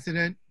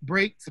president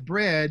breaks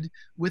bread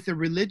with a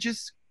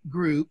religious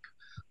group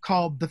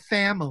called the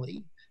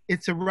Family.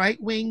 It's a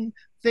right-wing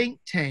think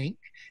tank.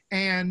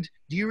 And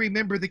do you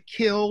remember the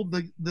Kill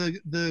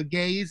the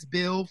Gays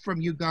bill from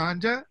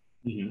Uganda?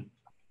 Mm-hmm.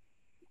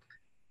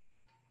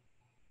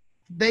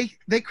 They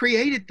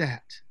created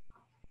that.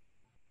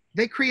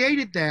 They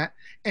created that,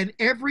 and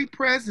every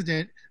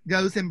president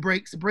goes and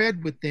breaks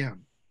bread with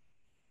them.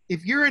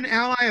 If you're an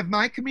ally of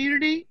my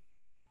community,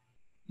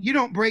 you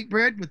don't break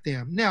bread with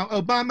them. Now,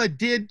 Obama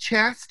did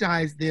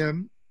chastise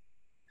them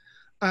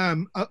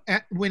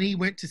when he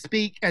went to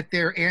speak at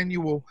their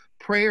annual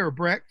prayer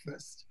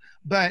breakfast.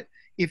 But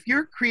if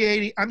you're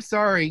creating, I'm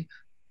sorry,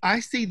 I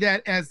see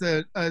that as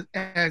a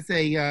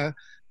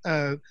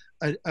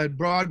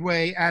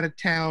Broadway out of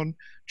town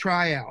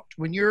tryout.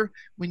 When you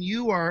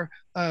are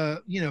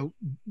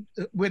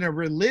when a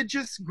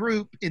religious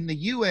group in the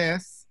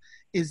U.S.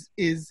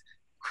 is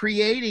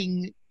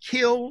creating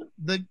kill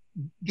the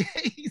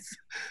gays,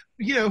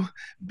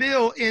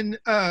 bill in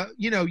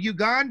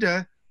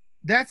Uganda,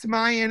 that's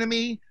my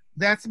enemy.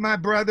 That's my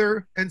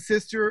brother and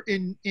sister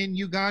in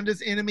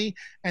Uganda's enemy.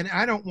 And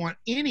I don't want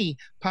any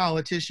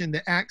politician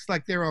that acts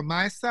like they're on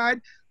my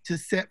side to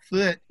set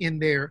foot in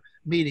their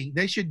meeting.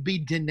 They should be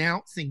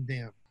denouncing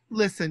them.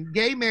 Listen,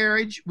 gay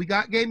marriage, we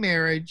got gay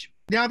marriage.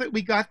 Now that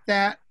we got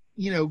that,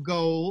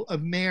 goal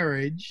of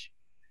marriage,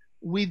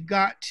 we've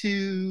got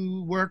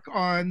to work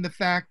on the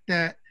fact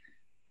that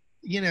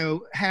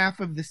half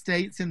of the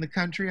states in the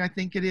country, I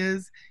think it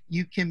is,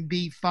 you can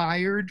be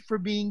fired for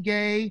being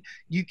gay.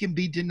 You can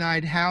be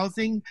denied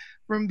housing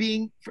from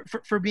being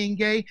for being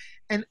gay.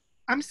 And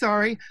I'm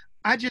sorry,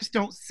 I just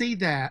don't see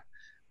that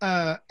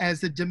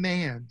as a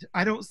demand.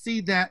 I don't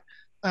see that.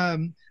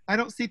 I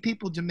don't see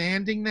people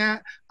demanding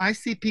that. I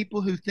see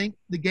people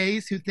the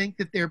gays who think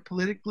that they're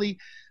politically,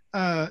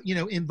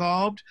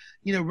 involved,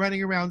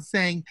 running around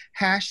saying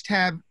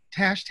hashtag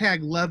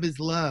love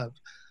is love.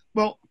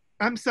 Well,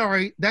 I'm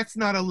sorry, that's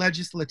not a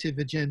legislative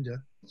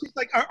agenda. It's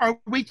like, are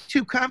we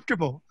too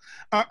comfortable?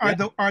 Are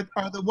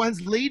the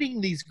ones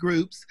leading these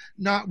groups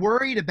not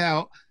worried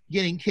about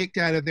getting kicked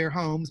out of their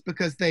homes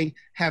because they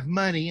have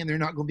money and they're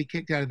not going to be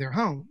kicked out of their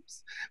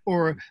homes,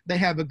 or they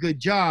have a good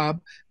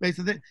job?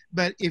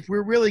 But if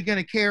we're really going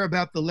to care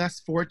about the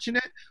less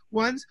fortunate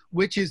ones,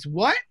 which is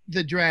what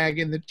the drag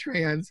and the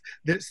trans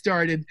that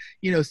started,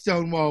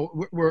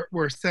 Stonewall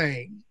were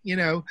saying,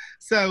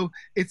 so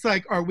it's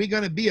like, are we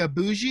going to be a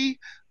bougie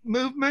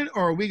movement,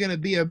 or are we going to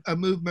be a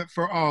movement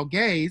for all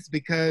gays?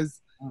 Because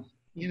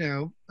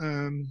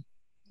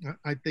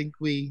I think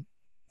we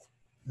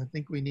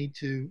need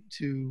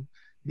to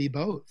be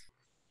both.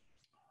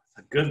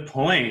 A good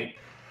point.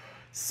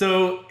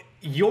 So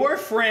your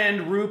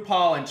friend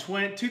RuPaul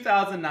in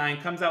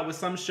 2009 comes out with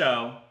some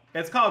show.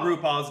 It's called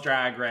RuPaul's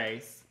Drag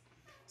Race.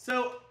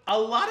 So a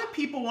lot of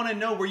people want to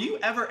know, were you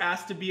ever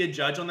asked to be a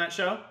judge on that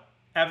show?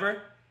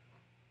 Ever?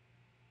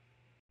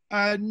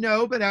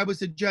 No, but I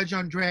was a judge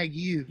on Drag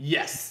U.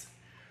 Yes.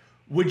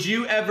 Would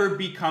you ever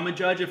become a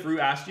judge if Ru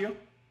asked you?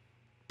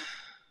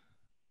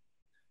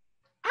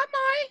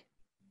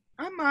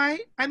 I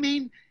might. I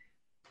mean,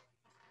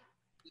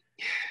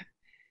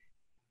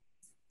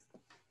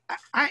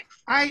 I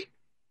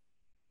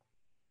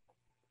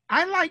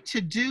like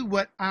to do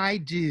what I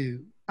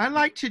do. I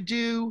like to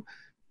do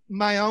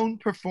my own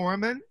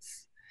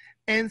performance.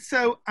 And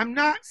so I'm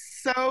not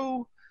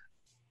so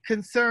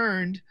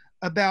concerned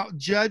about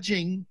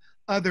judging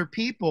other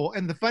people.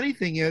 And the funny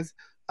thing is,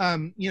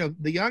 the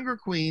younger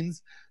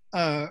queens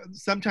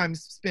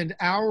sometimes spend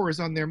hours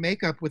on their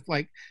makeup with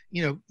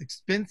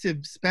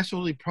expensive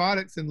specialty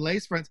products and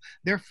lace fronts.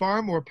 They're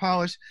far more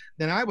polished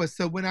than I was.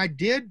 So when I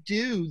did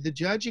do the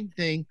judging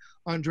thing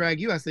on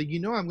Drag U, I said,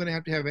 I'm going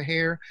to have a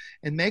hair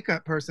and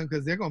makeup person,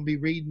 because they're going to be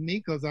reading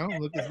me because I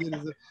don't look as good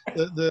as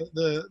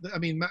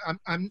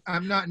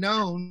I'm not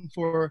known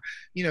for,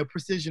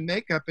 precision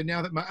makeup. And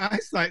now that my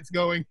eyesight's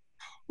going,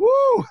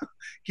 woo,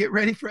 get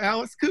ready for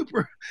Alice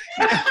Cooper.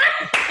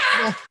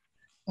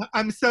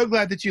 I'm so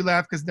glad that you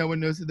laughed, because no one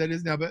knows who that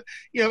is now. But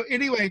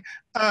anyway,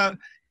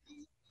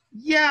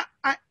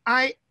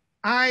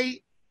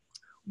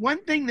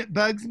 one thing that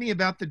bugs me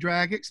about the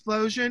drag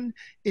explosion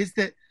is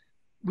that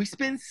we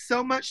spend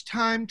so much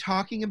time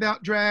talking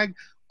about drag,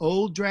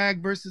 old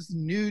drag versus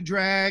new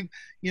drag,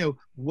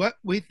 what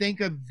we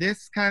think of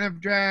this kind of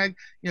drag,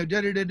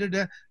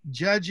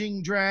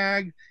 judging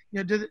drag,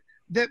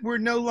 that we're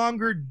no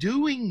longer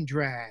doing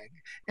drag.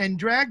 And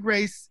Drag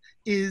Race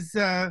is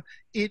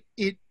it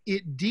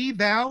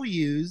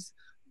devalues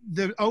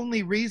the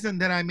only reason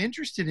that I'm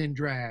interested in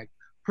drag,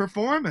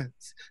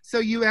 performance. So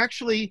you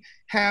actually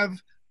have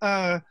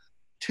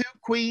two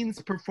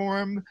queens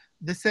perform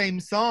the same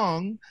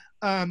song,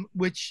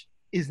 which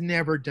is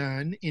never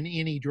done in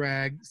any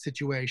drag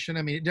situation.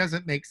 I mean, it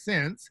doesn't make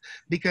sense,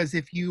 because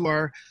if you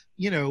are,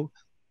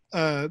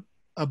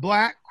 a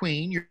Black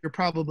queen, you're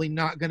probably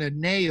not going to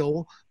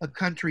nail a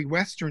country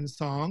western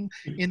song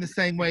in the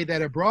same way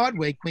that a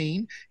Broadway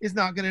queen is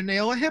not going to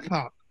nail a hip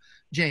hop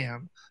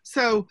jam.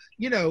 So,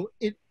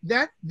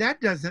 that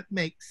doesn't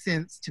make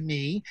sense to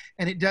me,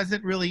 and it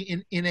doesn't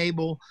really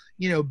enable,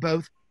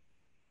 both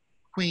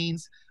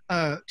queens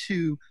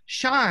to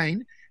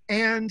shine.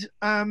 And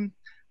I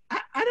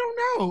don't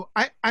know.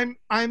 I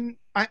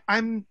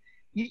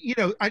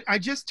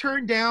just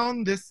turned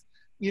down this,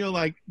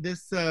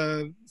 this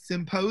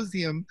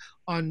symposium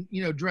on,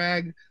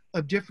 drag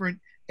of different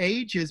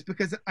ages,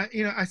 because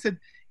I said,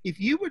 if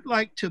you would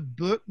like to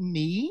book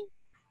me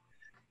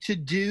to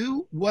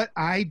do what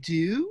I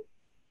do,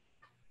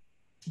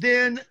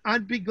 then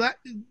I'd be glad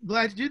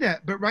to do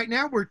that. But right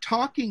now we're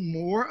talking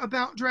more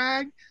about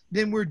drag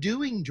than we're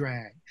doing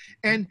drag.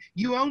 And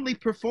you only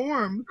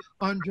perform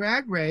on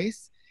Drag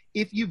Race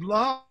if you've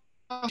lost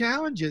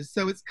challenges.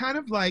 So it's kind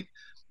of like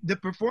the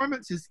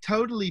performance is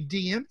totally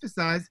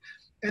de-emphasized,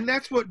 and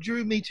that's what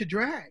drew me to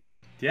drag.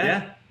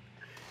 Yeah.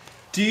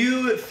 Do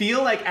you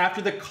feel like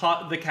after the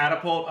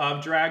catapult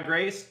of Drag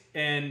Race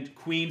and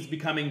queens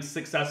becoming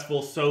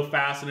successful so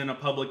fast and in a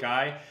public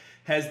eye,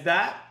 has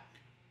that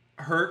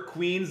hurt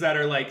queens that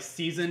are like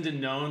seasoned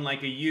and known,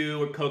 like a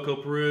you or Coco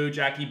Peru,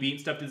 Jackie Beat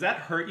stuff? Does that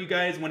hurt you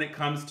guys when it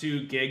comes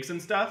to gigs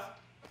and stuff?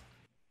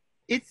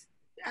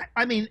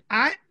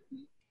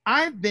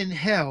 I've been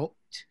helped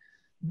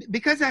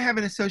because I have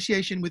an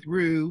association with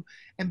Rue,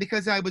 and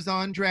because I was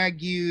on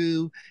Drag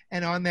U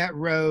and on that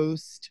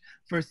roast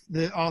for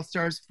the All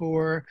Stars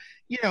 4,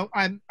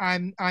 I'm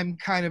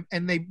kind of,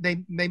 and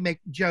they make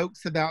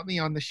jokes about me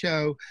on the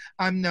show.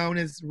 I'm known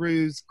as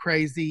Rue's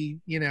crazy,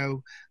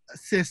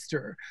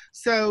 sister.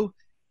 So,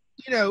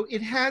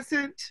 it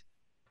hasn't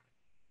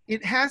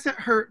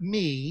hurt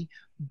me,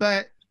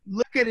 but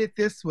look at it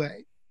this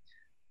way.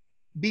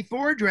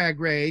 Before Drag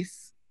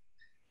Race,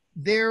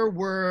 there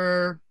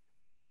were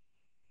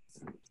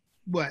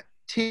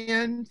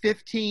 10,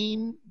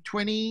 15,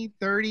 20,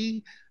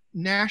 30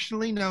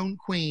 nationally known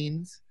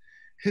queens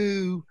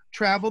who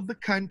traveled the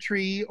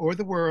country or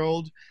the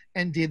world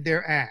and did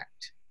their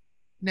act.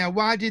 Now,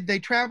 why did they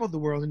travel the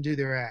world and do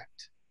their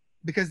act?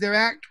 Because their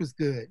act was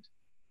good.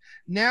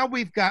 Now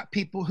we've got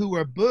people who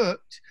are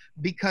booked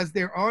because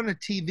they're on a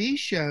TV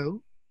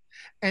show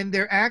and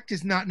their act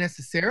is not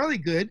necessarily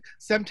good.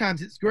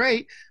 Sometimes it's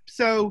great.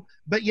 So,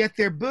 but yet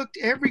they're booked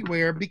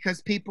everywhere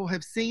because people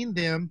have seen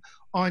them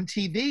on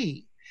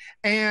TV.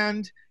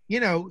 And,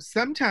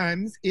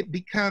 sometimes it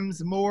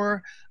becomes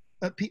more,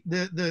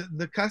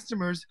 the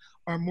customers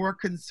are more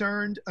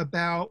concerned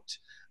about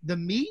the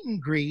meet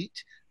and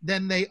greet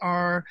than they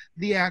are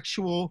the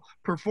actual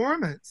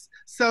performance.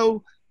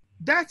 So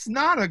that's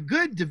not a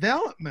good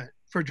development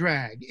for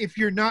drag if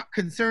you're not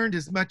concerned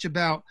as much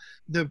about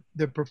the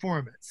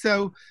performance.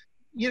 So,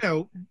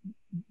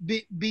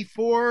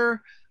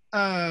 before,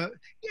 and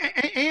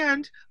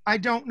I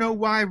don't know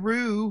why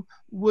Rue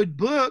would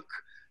book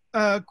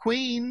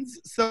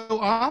queens so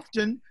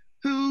often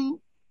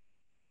who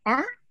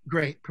aren't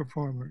great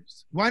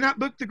performers. Why not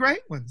book the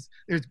great ones?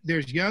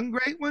 There's young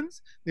great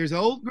ones. There's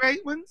old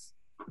great ones.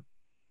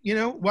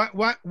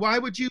 Why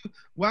would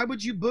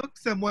you book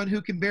someone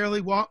who can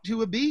barely walk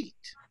to a beat?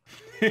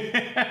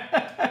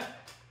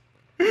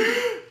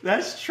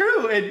 That's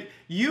true. And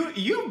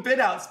you've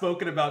been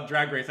outspoken about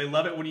Drag Race. I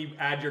love it when you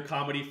add your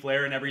comedy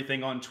flair and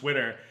everything on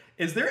Twitter.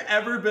 Is there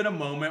ever been a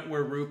moment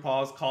where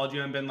RuPaul's called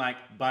you and been like,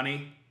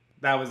 Bunny,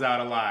 that was out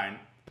of line?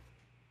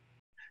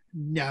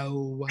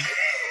 No.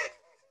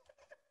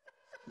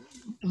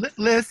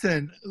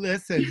 Listen.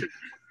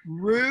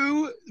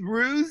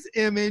 Rue's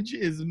image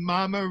is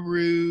Mama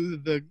Rue,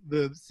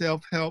 the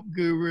self-help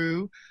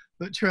guru.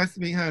 But trust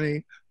me,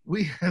 honey,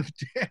 we have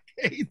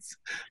decades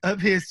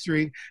of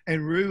history,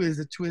 and Rue is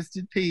a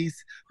twisted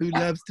piece who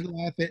loves to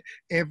laugh at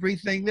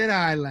everything that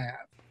I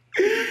laugh.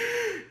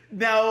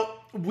 Now,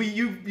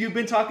 you've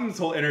been talking this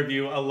whole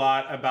interview a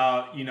lot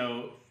about,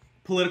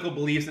 political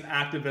beliefs and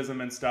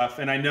activism and stuff.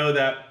 And I know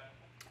that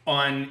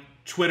on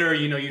Twitter,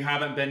 you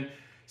haven't been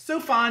so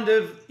fond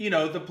of,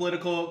 the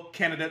political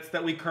candidates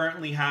that we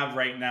currently have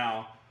right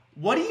now.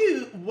 What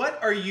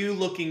are you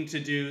looking to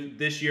do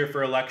this year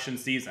for election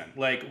season?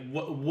 Like,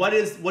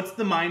 what's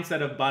the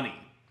mindset of Bunny?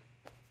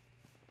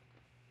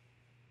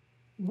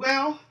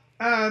 Well,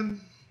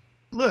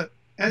 look,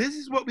 this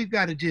is what we've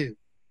got to do.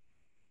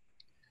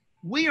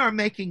 We are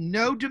making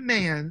no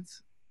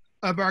demands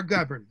of our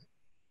government.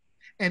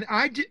 And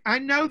I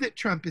know that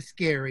Trump is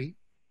scary,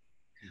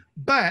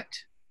 but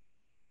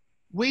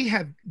we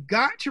have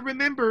got to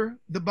remember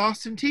the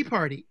Boston Tea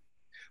Party,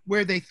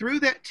 where they threw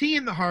that tea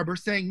in the harbor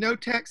saying no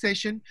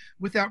taxation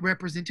without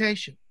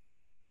representation.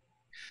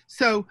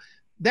 So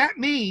that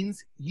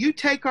means you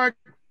take our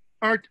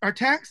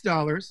tax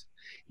dollars,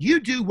 you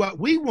do what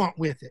we want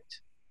with it.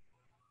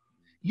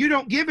 You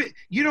don't give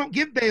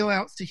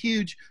bailouts to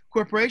huge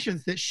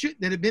corporations that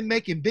have been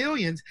making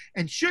billions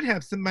and should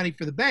have some money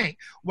for the bank,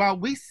 while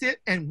we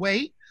sit and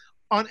wait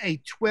on a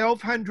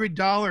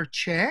 $1,200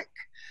 check.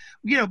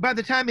 By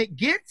the time it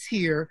gets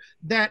here,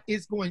 that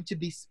is going to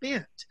be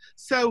spent.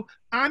 So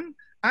I'm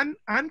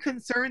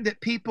concerned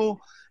that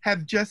people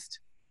have just,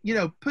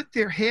 put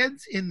their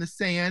heads in the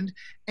sand,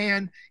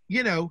 and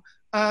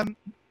I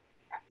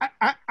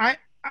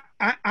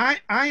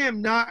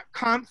am not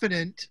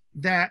confident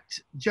that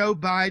Joe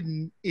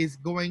Biden is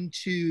going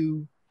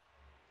to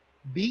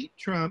beat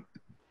Trump,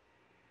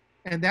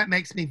 and that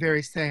makes me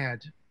very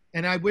sad.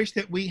 And I wish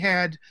that we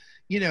had,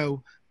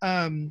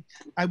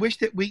 I wish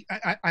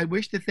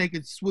that they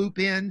could swoop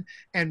in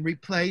and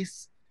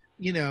replace,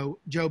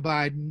 Joe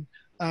Biden.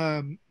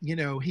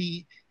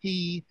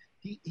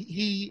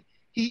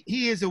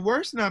 he is a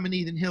worse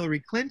nominee than Hillary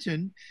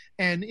Clinton,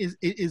 and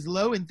is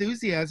low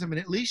enthusiasm. And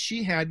at least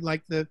she had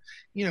like the,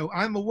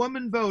 I'm a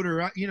woman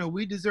voter.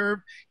 We deserve.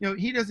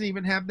 He doesn't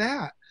even have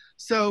that.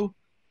 So,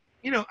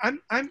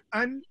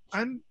 I'm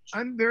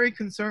very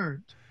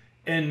concerned.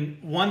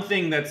 And one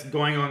thing that's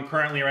going on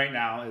currently right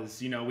now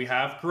is, we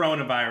have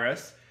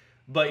coronavirus,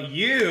 but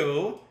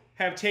you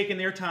have taken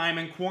their time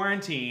in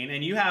quarantine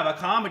and you have a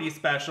comedy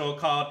special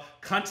called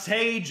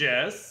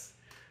Cuntagious.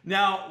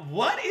 Now,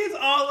 what is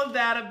all of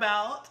that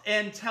about?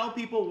 And tell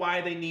people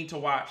why they need to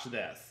watch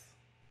this.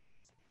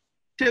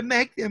 To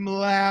make them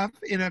laugh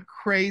in a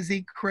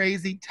crazy,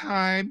 crazy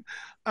time.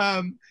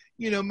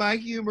 My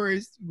humor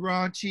is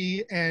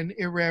raunchy and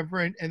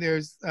irreverent, and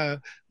there's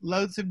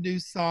loads of new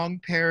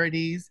song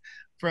parodies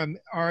from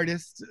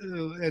artists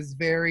as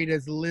varied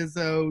as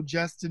Lizzo,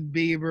 Justin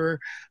Bieber,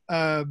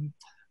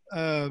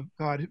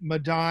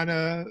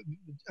 Madonna.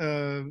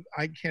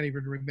 I can't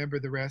even remember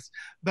the rest.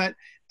 But,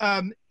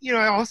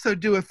 I also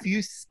do a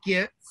few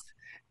skits.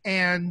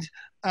 And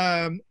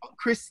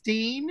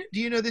Christine,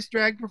 do you know this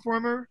drag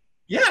performer?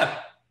 Yeah.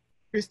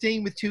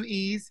 Christine with 2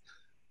 E's.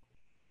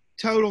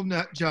 Total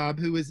nut job,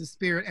 who is a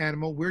spirit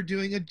animal. We're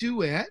doing a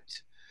duet.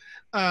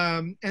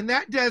 And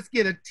that does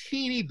get a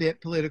teeny bit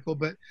political,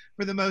 but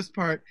for the most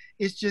part,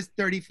 it's just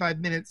 35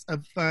 minutes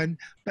of fun.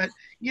 But,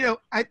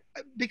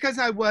 because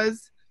I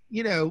was,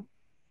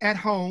 at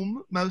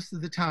home most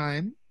of the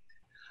time,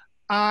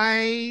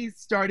 I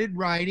started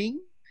writing,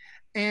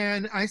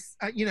 and I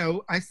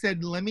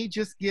said, let me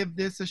just give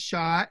this a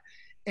shot.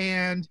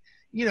 And,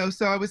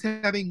 so I was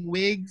having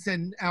wigs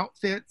and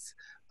outfits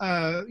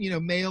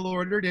mail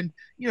ordered. And,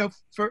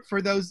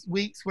 for those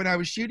weeks when I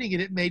was shooting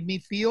it, it made me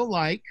feel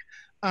like,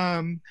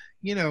 I'm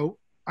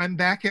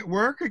back at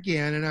work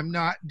again, and I'm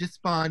not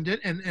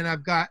despondent, and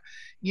I've got,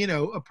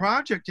 a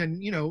project.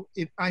 And,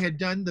 if I had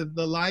done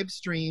the live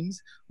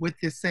streams with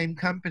this same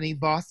company,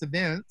 Boss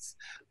Events,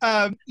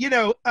 I'm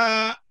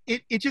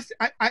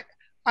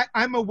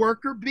a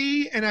worker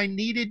bee, and I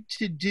needed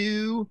to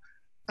do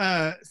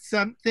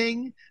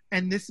something,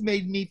 and this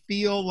made me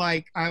feel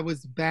like I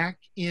was back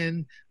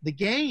in the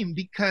game,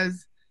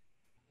 because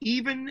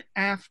even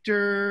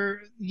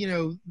after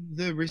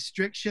the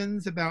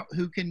restrictions about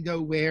who can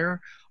go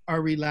where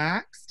are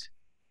relaxed,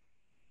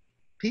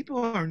 people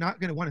are not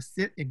going to want to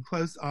sit in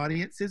close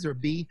audiences or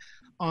be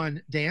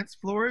on dance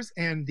floors.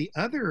 And the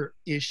other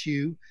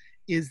issue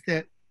is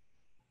that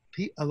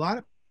a lot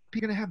of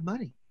people are going to have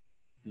money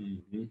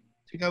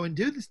to go and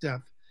do the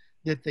stuff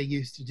that they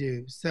used to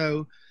do.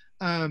 So,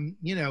 I'm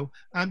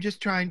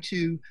just trying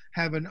to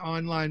have an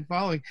online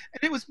following.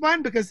 And it was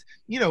fun because,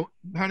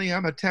 honey,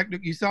 I'm a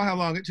technical. You saw how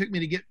long it took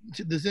me to get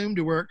to the Zoom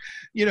to work,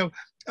 and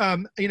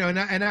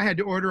I had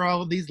to order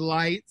all of these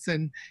lights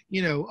and,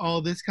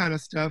 all this kind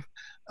of stuff,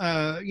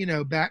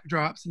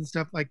 backdrops and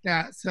stuff like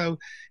that. So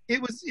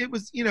it was,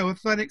 a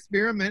fun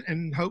experiment,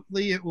 and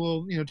hopefully it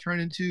will,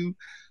 turn into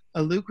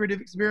a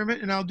lucrative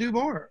experiment, and I'll do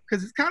more,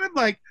 because it's kind of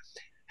like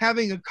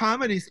having a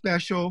comedy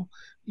special,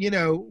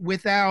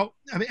 without,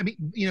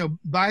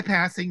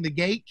 bypassing the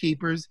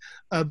gatekeepers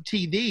of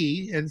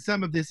TV. And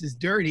some of this is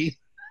dirty.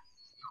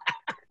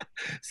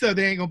 So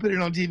they ain't gonna put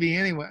it on TV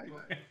anyway.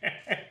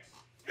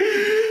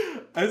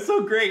 That's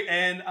so great.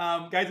 And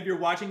guys, if you're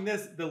watching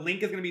this, the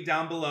link is gonna be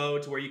down below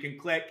to where you can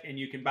click and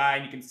you can buy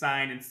and you can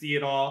sign and see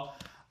it all.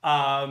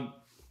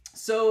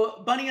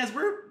 So Bunny, as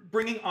we're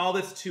bringing all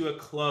this to a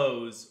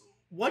close,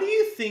 what do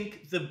you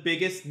think the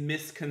biggest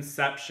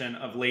misconception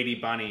of Lady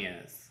Bunny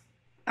is?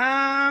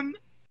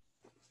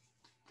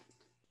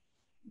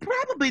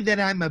 Probably that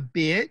I'm a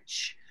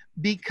bitch,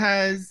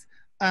 because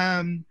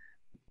I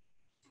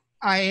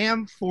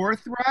am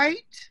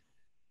forthright.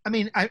 I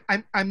mean,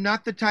 I'm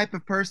not the type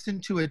of person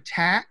to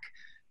attack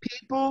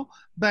people,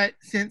 but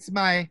since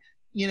my,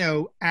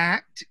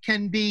 act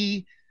can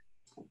be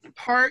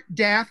part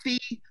daffy,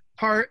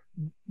 part,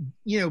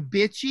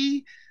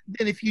 bitchy,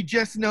 then if you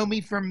just know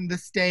me from the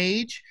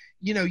stage,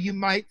 you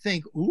might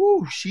think,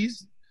 ooh,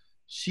 she's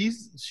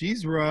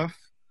rough.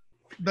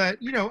 But,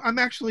 I'm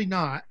actually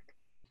not.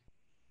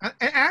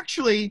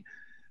 Actually,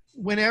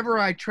 whenever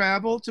I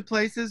travel to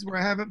places where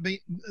I haven't been,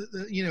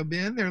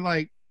 they're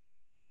like,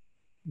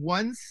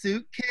 one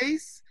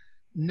suitcase,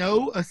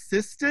 no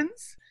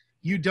assistance,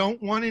 you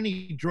don't want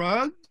any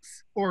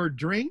drugs or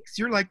drinks,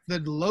 you're like the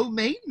low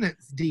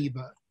maintenance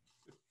diva.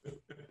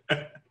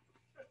 And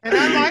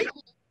I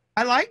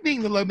like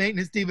being the low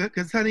maintenance diva,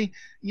 because, honey,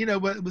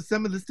 with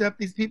some of the stuff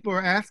these people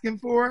are asking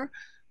for,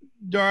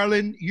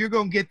 darling, you're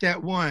gonna get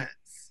that once,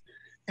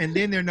 and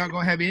then they're not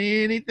going to have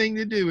anything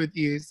to do with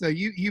you. So I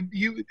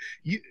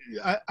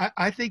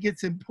think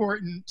it's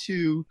important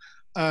to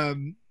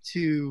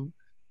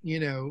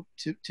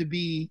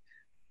be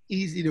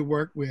easy to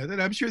work with.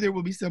 And I'm sure there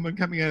will be someone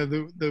coming out of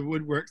the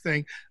woodwork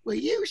saying, well,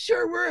 you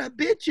sure were a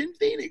bitch in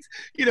Phoenix,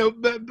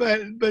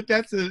 but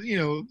that's a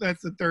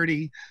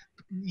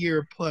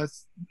 30-year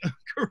plus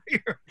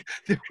career.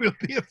 There will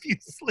be a few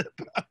slip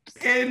ups.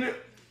 And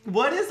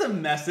what is a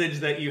message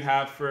that you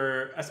have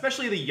for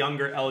especially the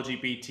younger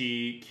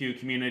LGBTQ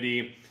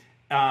community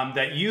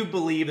that you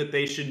believe that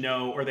they should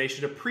know or they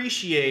should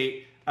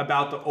appreciate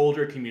about the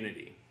older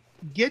community?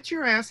 Get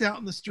your ass out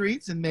in the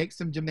streets and make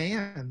some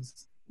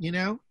demands, you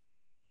know?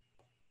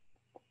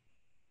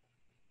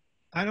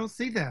 I don't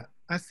see that.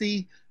 I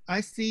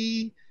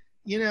see,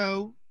 you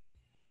know,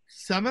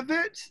 some of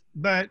it,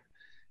 but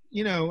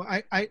you know,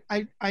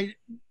 I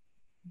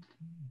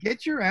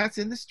get your ass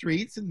in the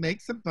streets and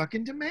make some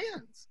fucking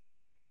demands.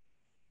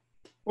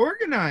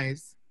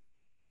 Organize.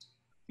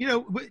 You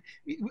know,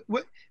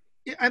 what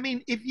I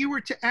mean, if you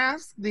were to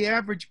ask the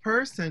average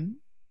person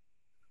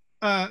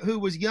who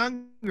was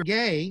young or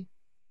gay,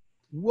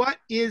 what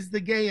is the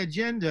gay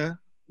agenda?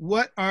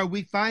 What are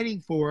we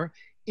fighting for?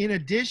 In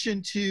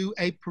addition to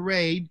a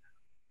parade,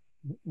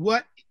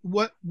 what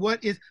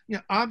is, you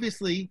know,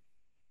 obviously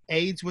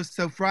AIDS was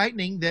so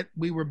frightening that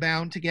we were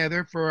bound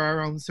together for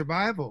our own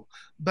survival.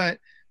 But,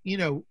 you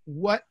know,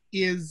 what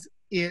is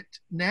it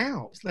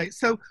now? It's like,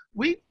 so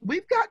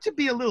we've got to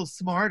be a little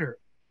smarter.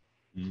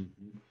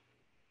 Mm-hmm.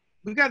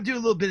 We've got to do a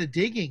little bit of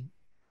digging.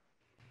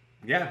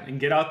 Yeah, and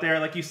get out there,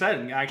 like you said,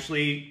 and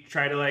actually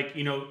try to, like,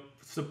 you know,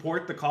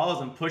 support the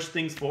cause and push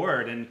things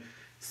forward and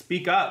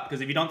speak up.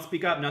 Because if you don't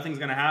speak up, nothing's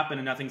going to happen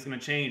and nothing's going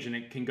to change. And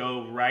it can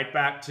go right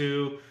back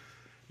to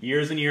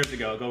years and years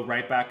ago, go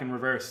right back in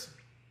reverse.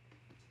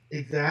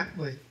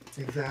 Exactly.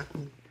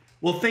 Exactly.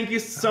 Well, thank you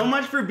so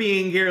much for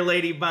being here,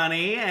 Lady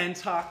Bunny, and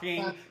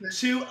talking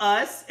to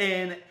us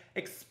and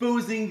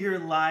exposing your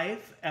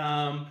life.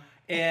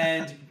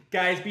 And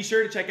guys, be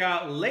sure to check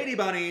out Lady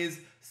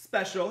Bunny's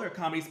special, her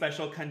comedy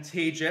special,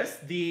 Cuntagious.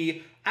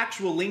 The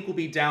actual link will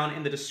be down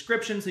in the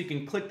description, so you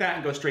can click that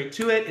and go straight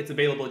to it. It's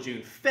available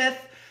June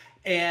 5th.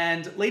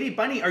 And Lady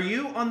Bunny, are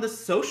you on the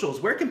socials?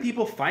 Where can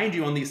people find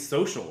you on these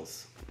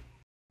socials?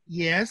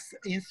 Yes,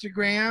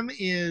 Instagram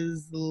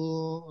is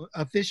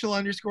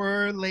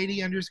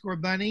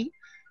official_lady_bunny.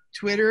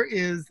 Twitter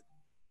is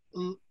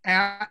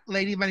at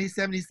Lady Bunny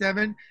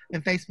 77,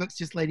 and Facebook's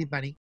just Lady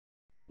Bunny.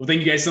 Well, thank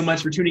you guys so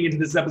much for tuning into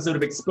this episode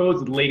of Exposed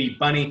with Lady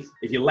Bunny.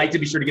 If you liked it,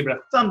 be sure to give it a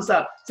thumbs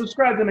up,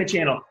 subscribe to my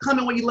channel,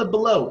 comment what you love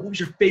below. What was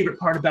your favorite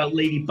part about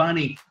Lady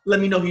Bunny?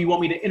 Let me know who you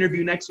want me to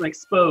interview next on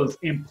Exposed.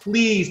 And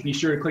please be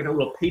sure to click that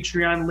little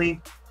Patreon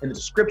link in the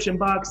description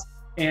box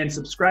and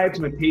subscribe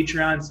to my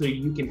Patreon so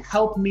you can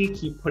help me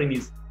keep putting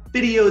these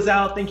videos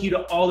out. Thank you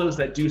to all those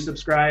that do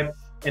subscribe,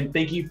 and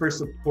thank you for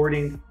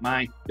supporting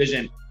my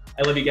vision.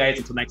 I love you guys.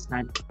 Until next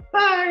time.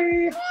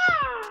 Bye.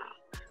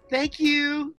 Thank you.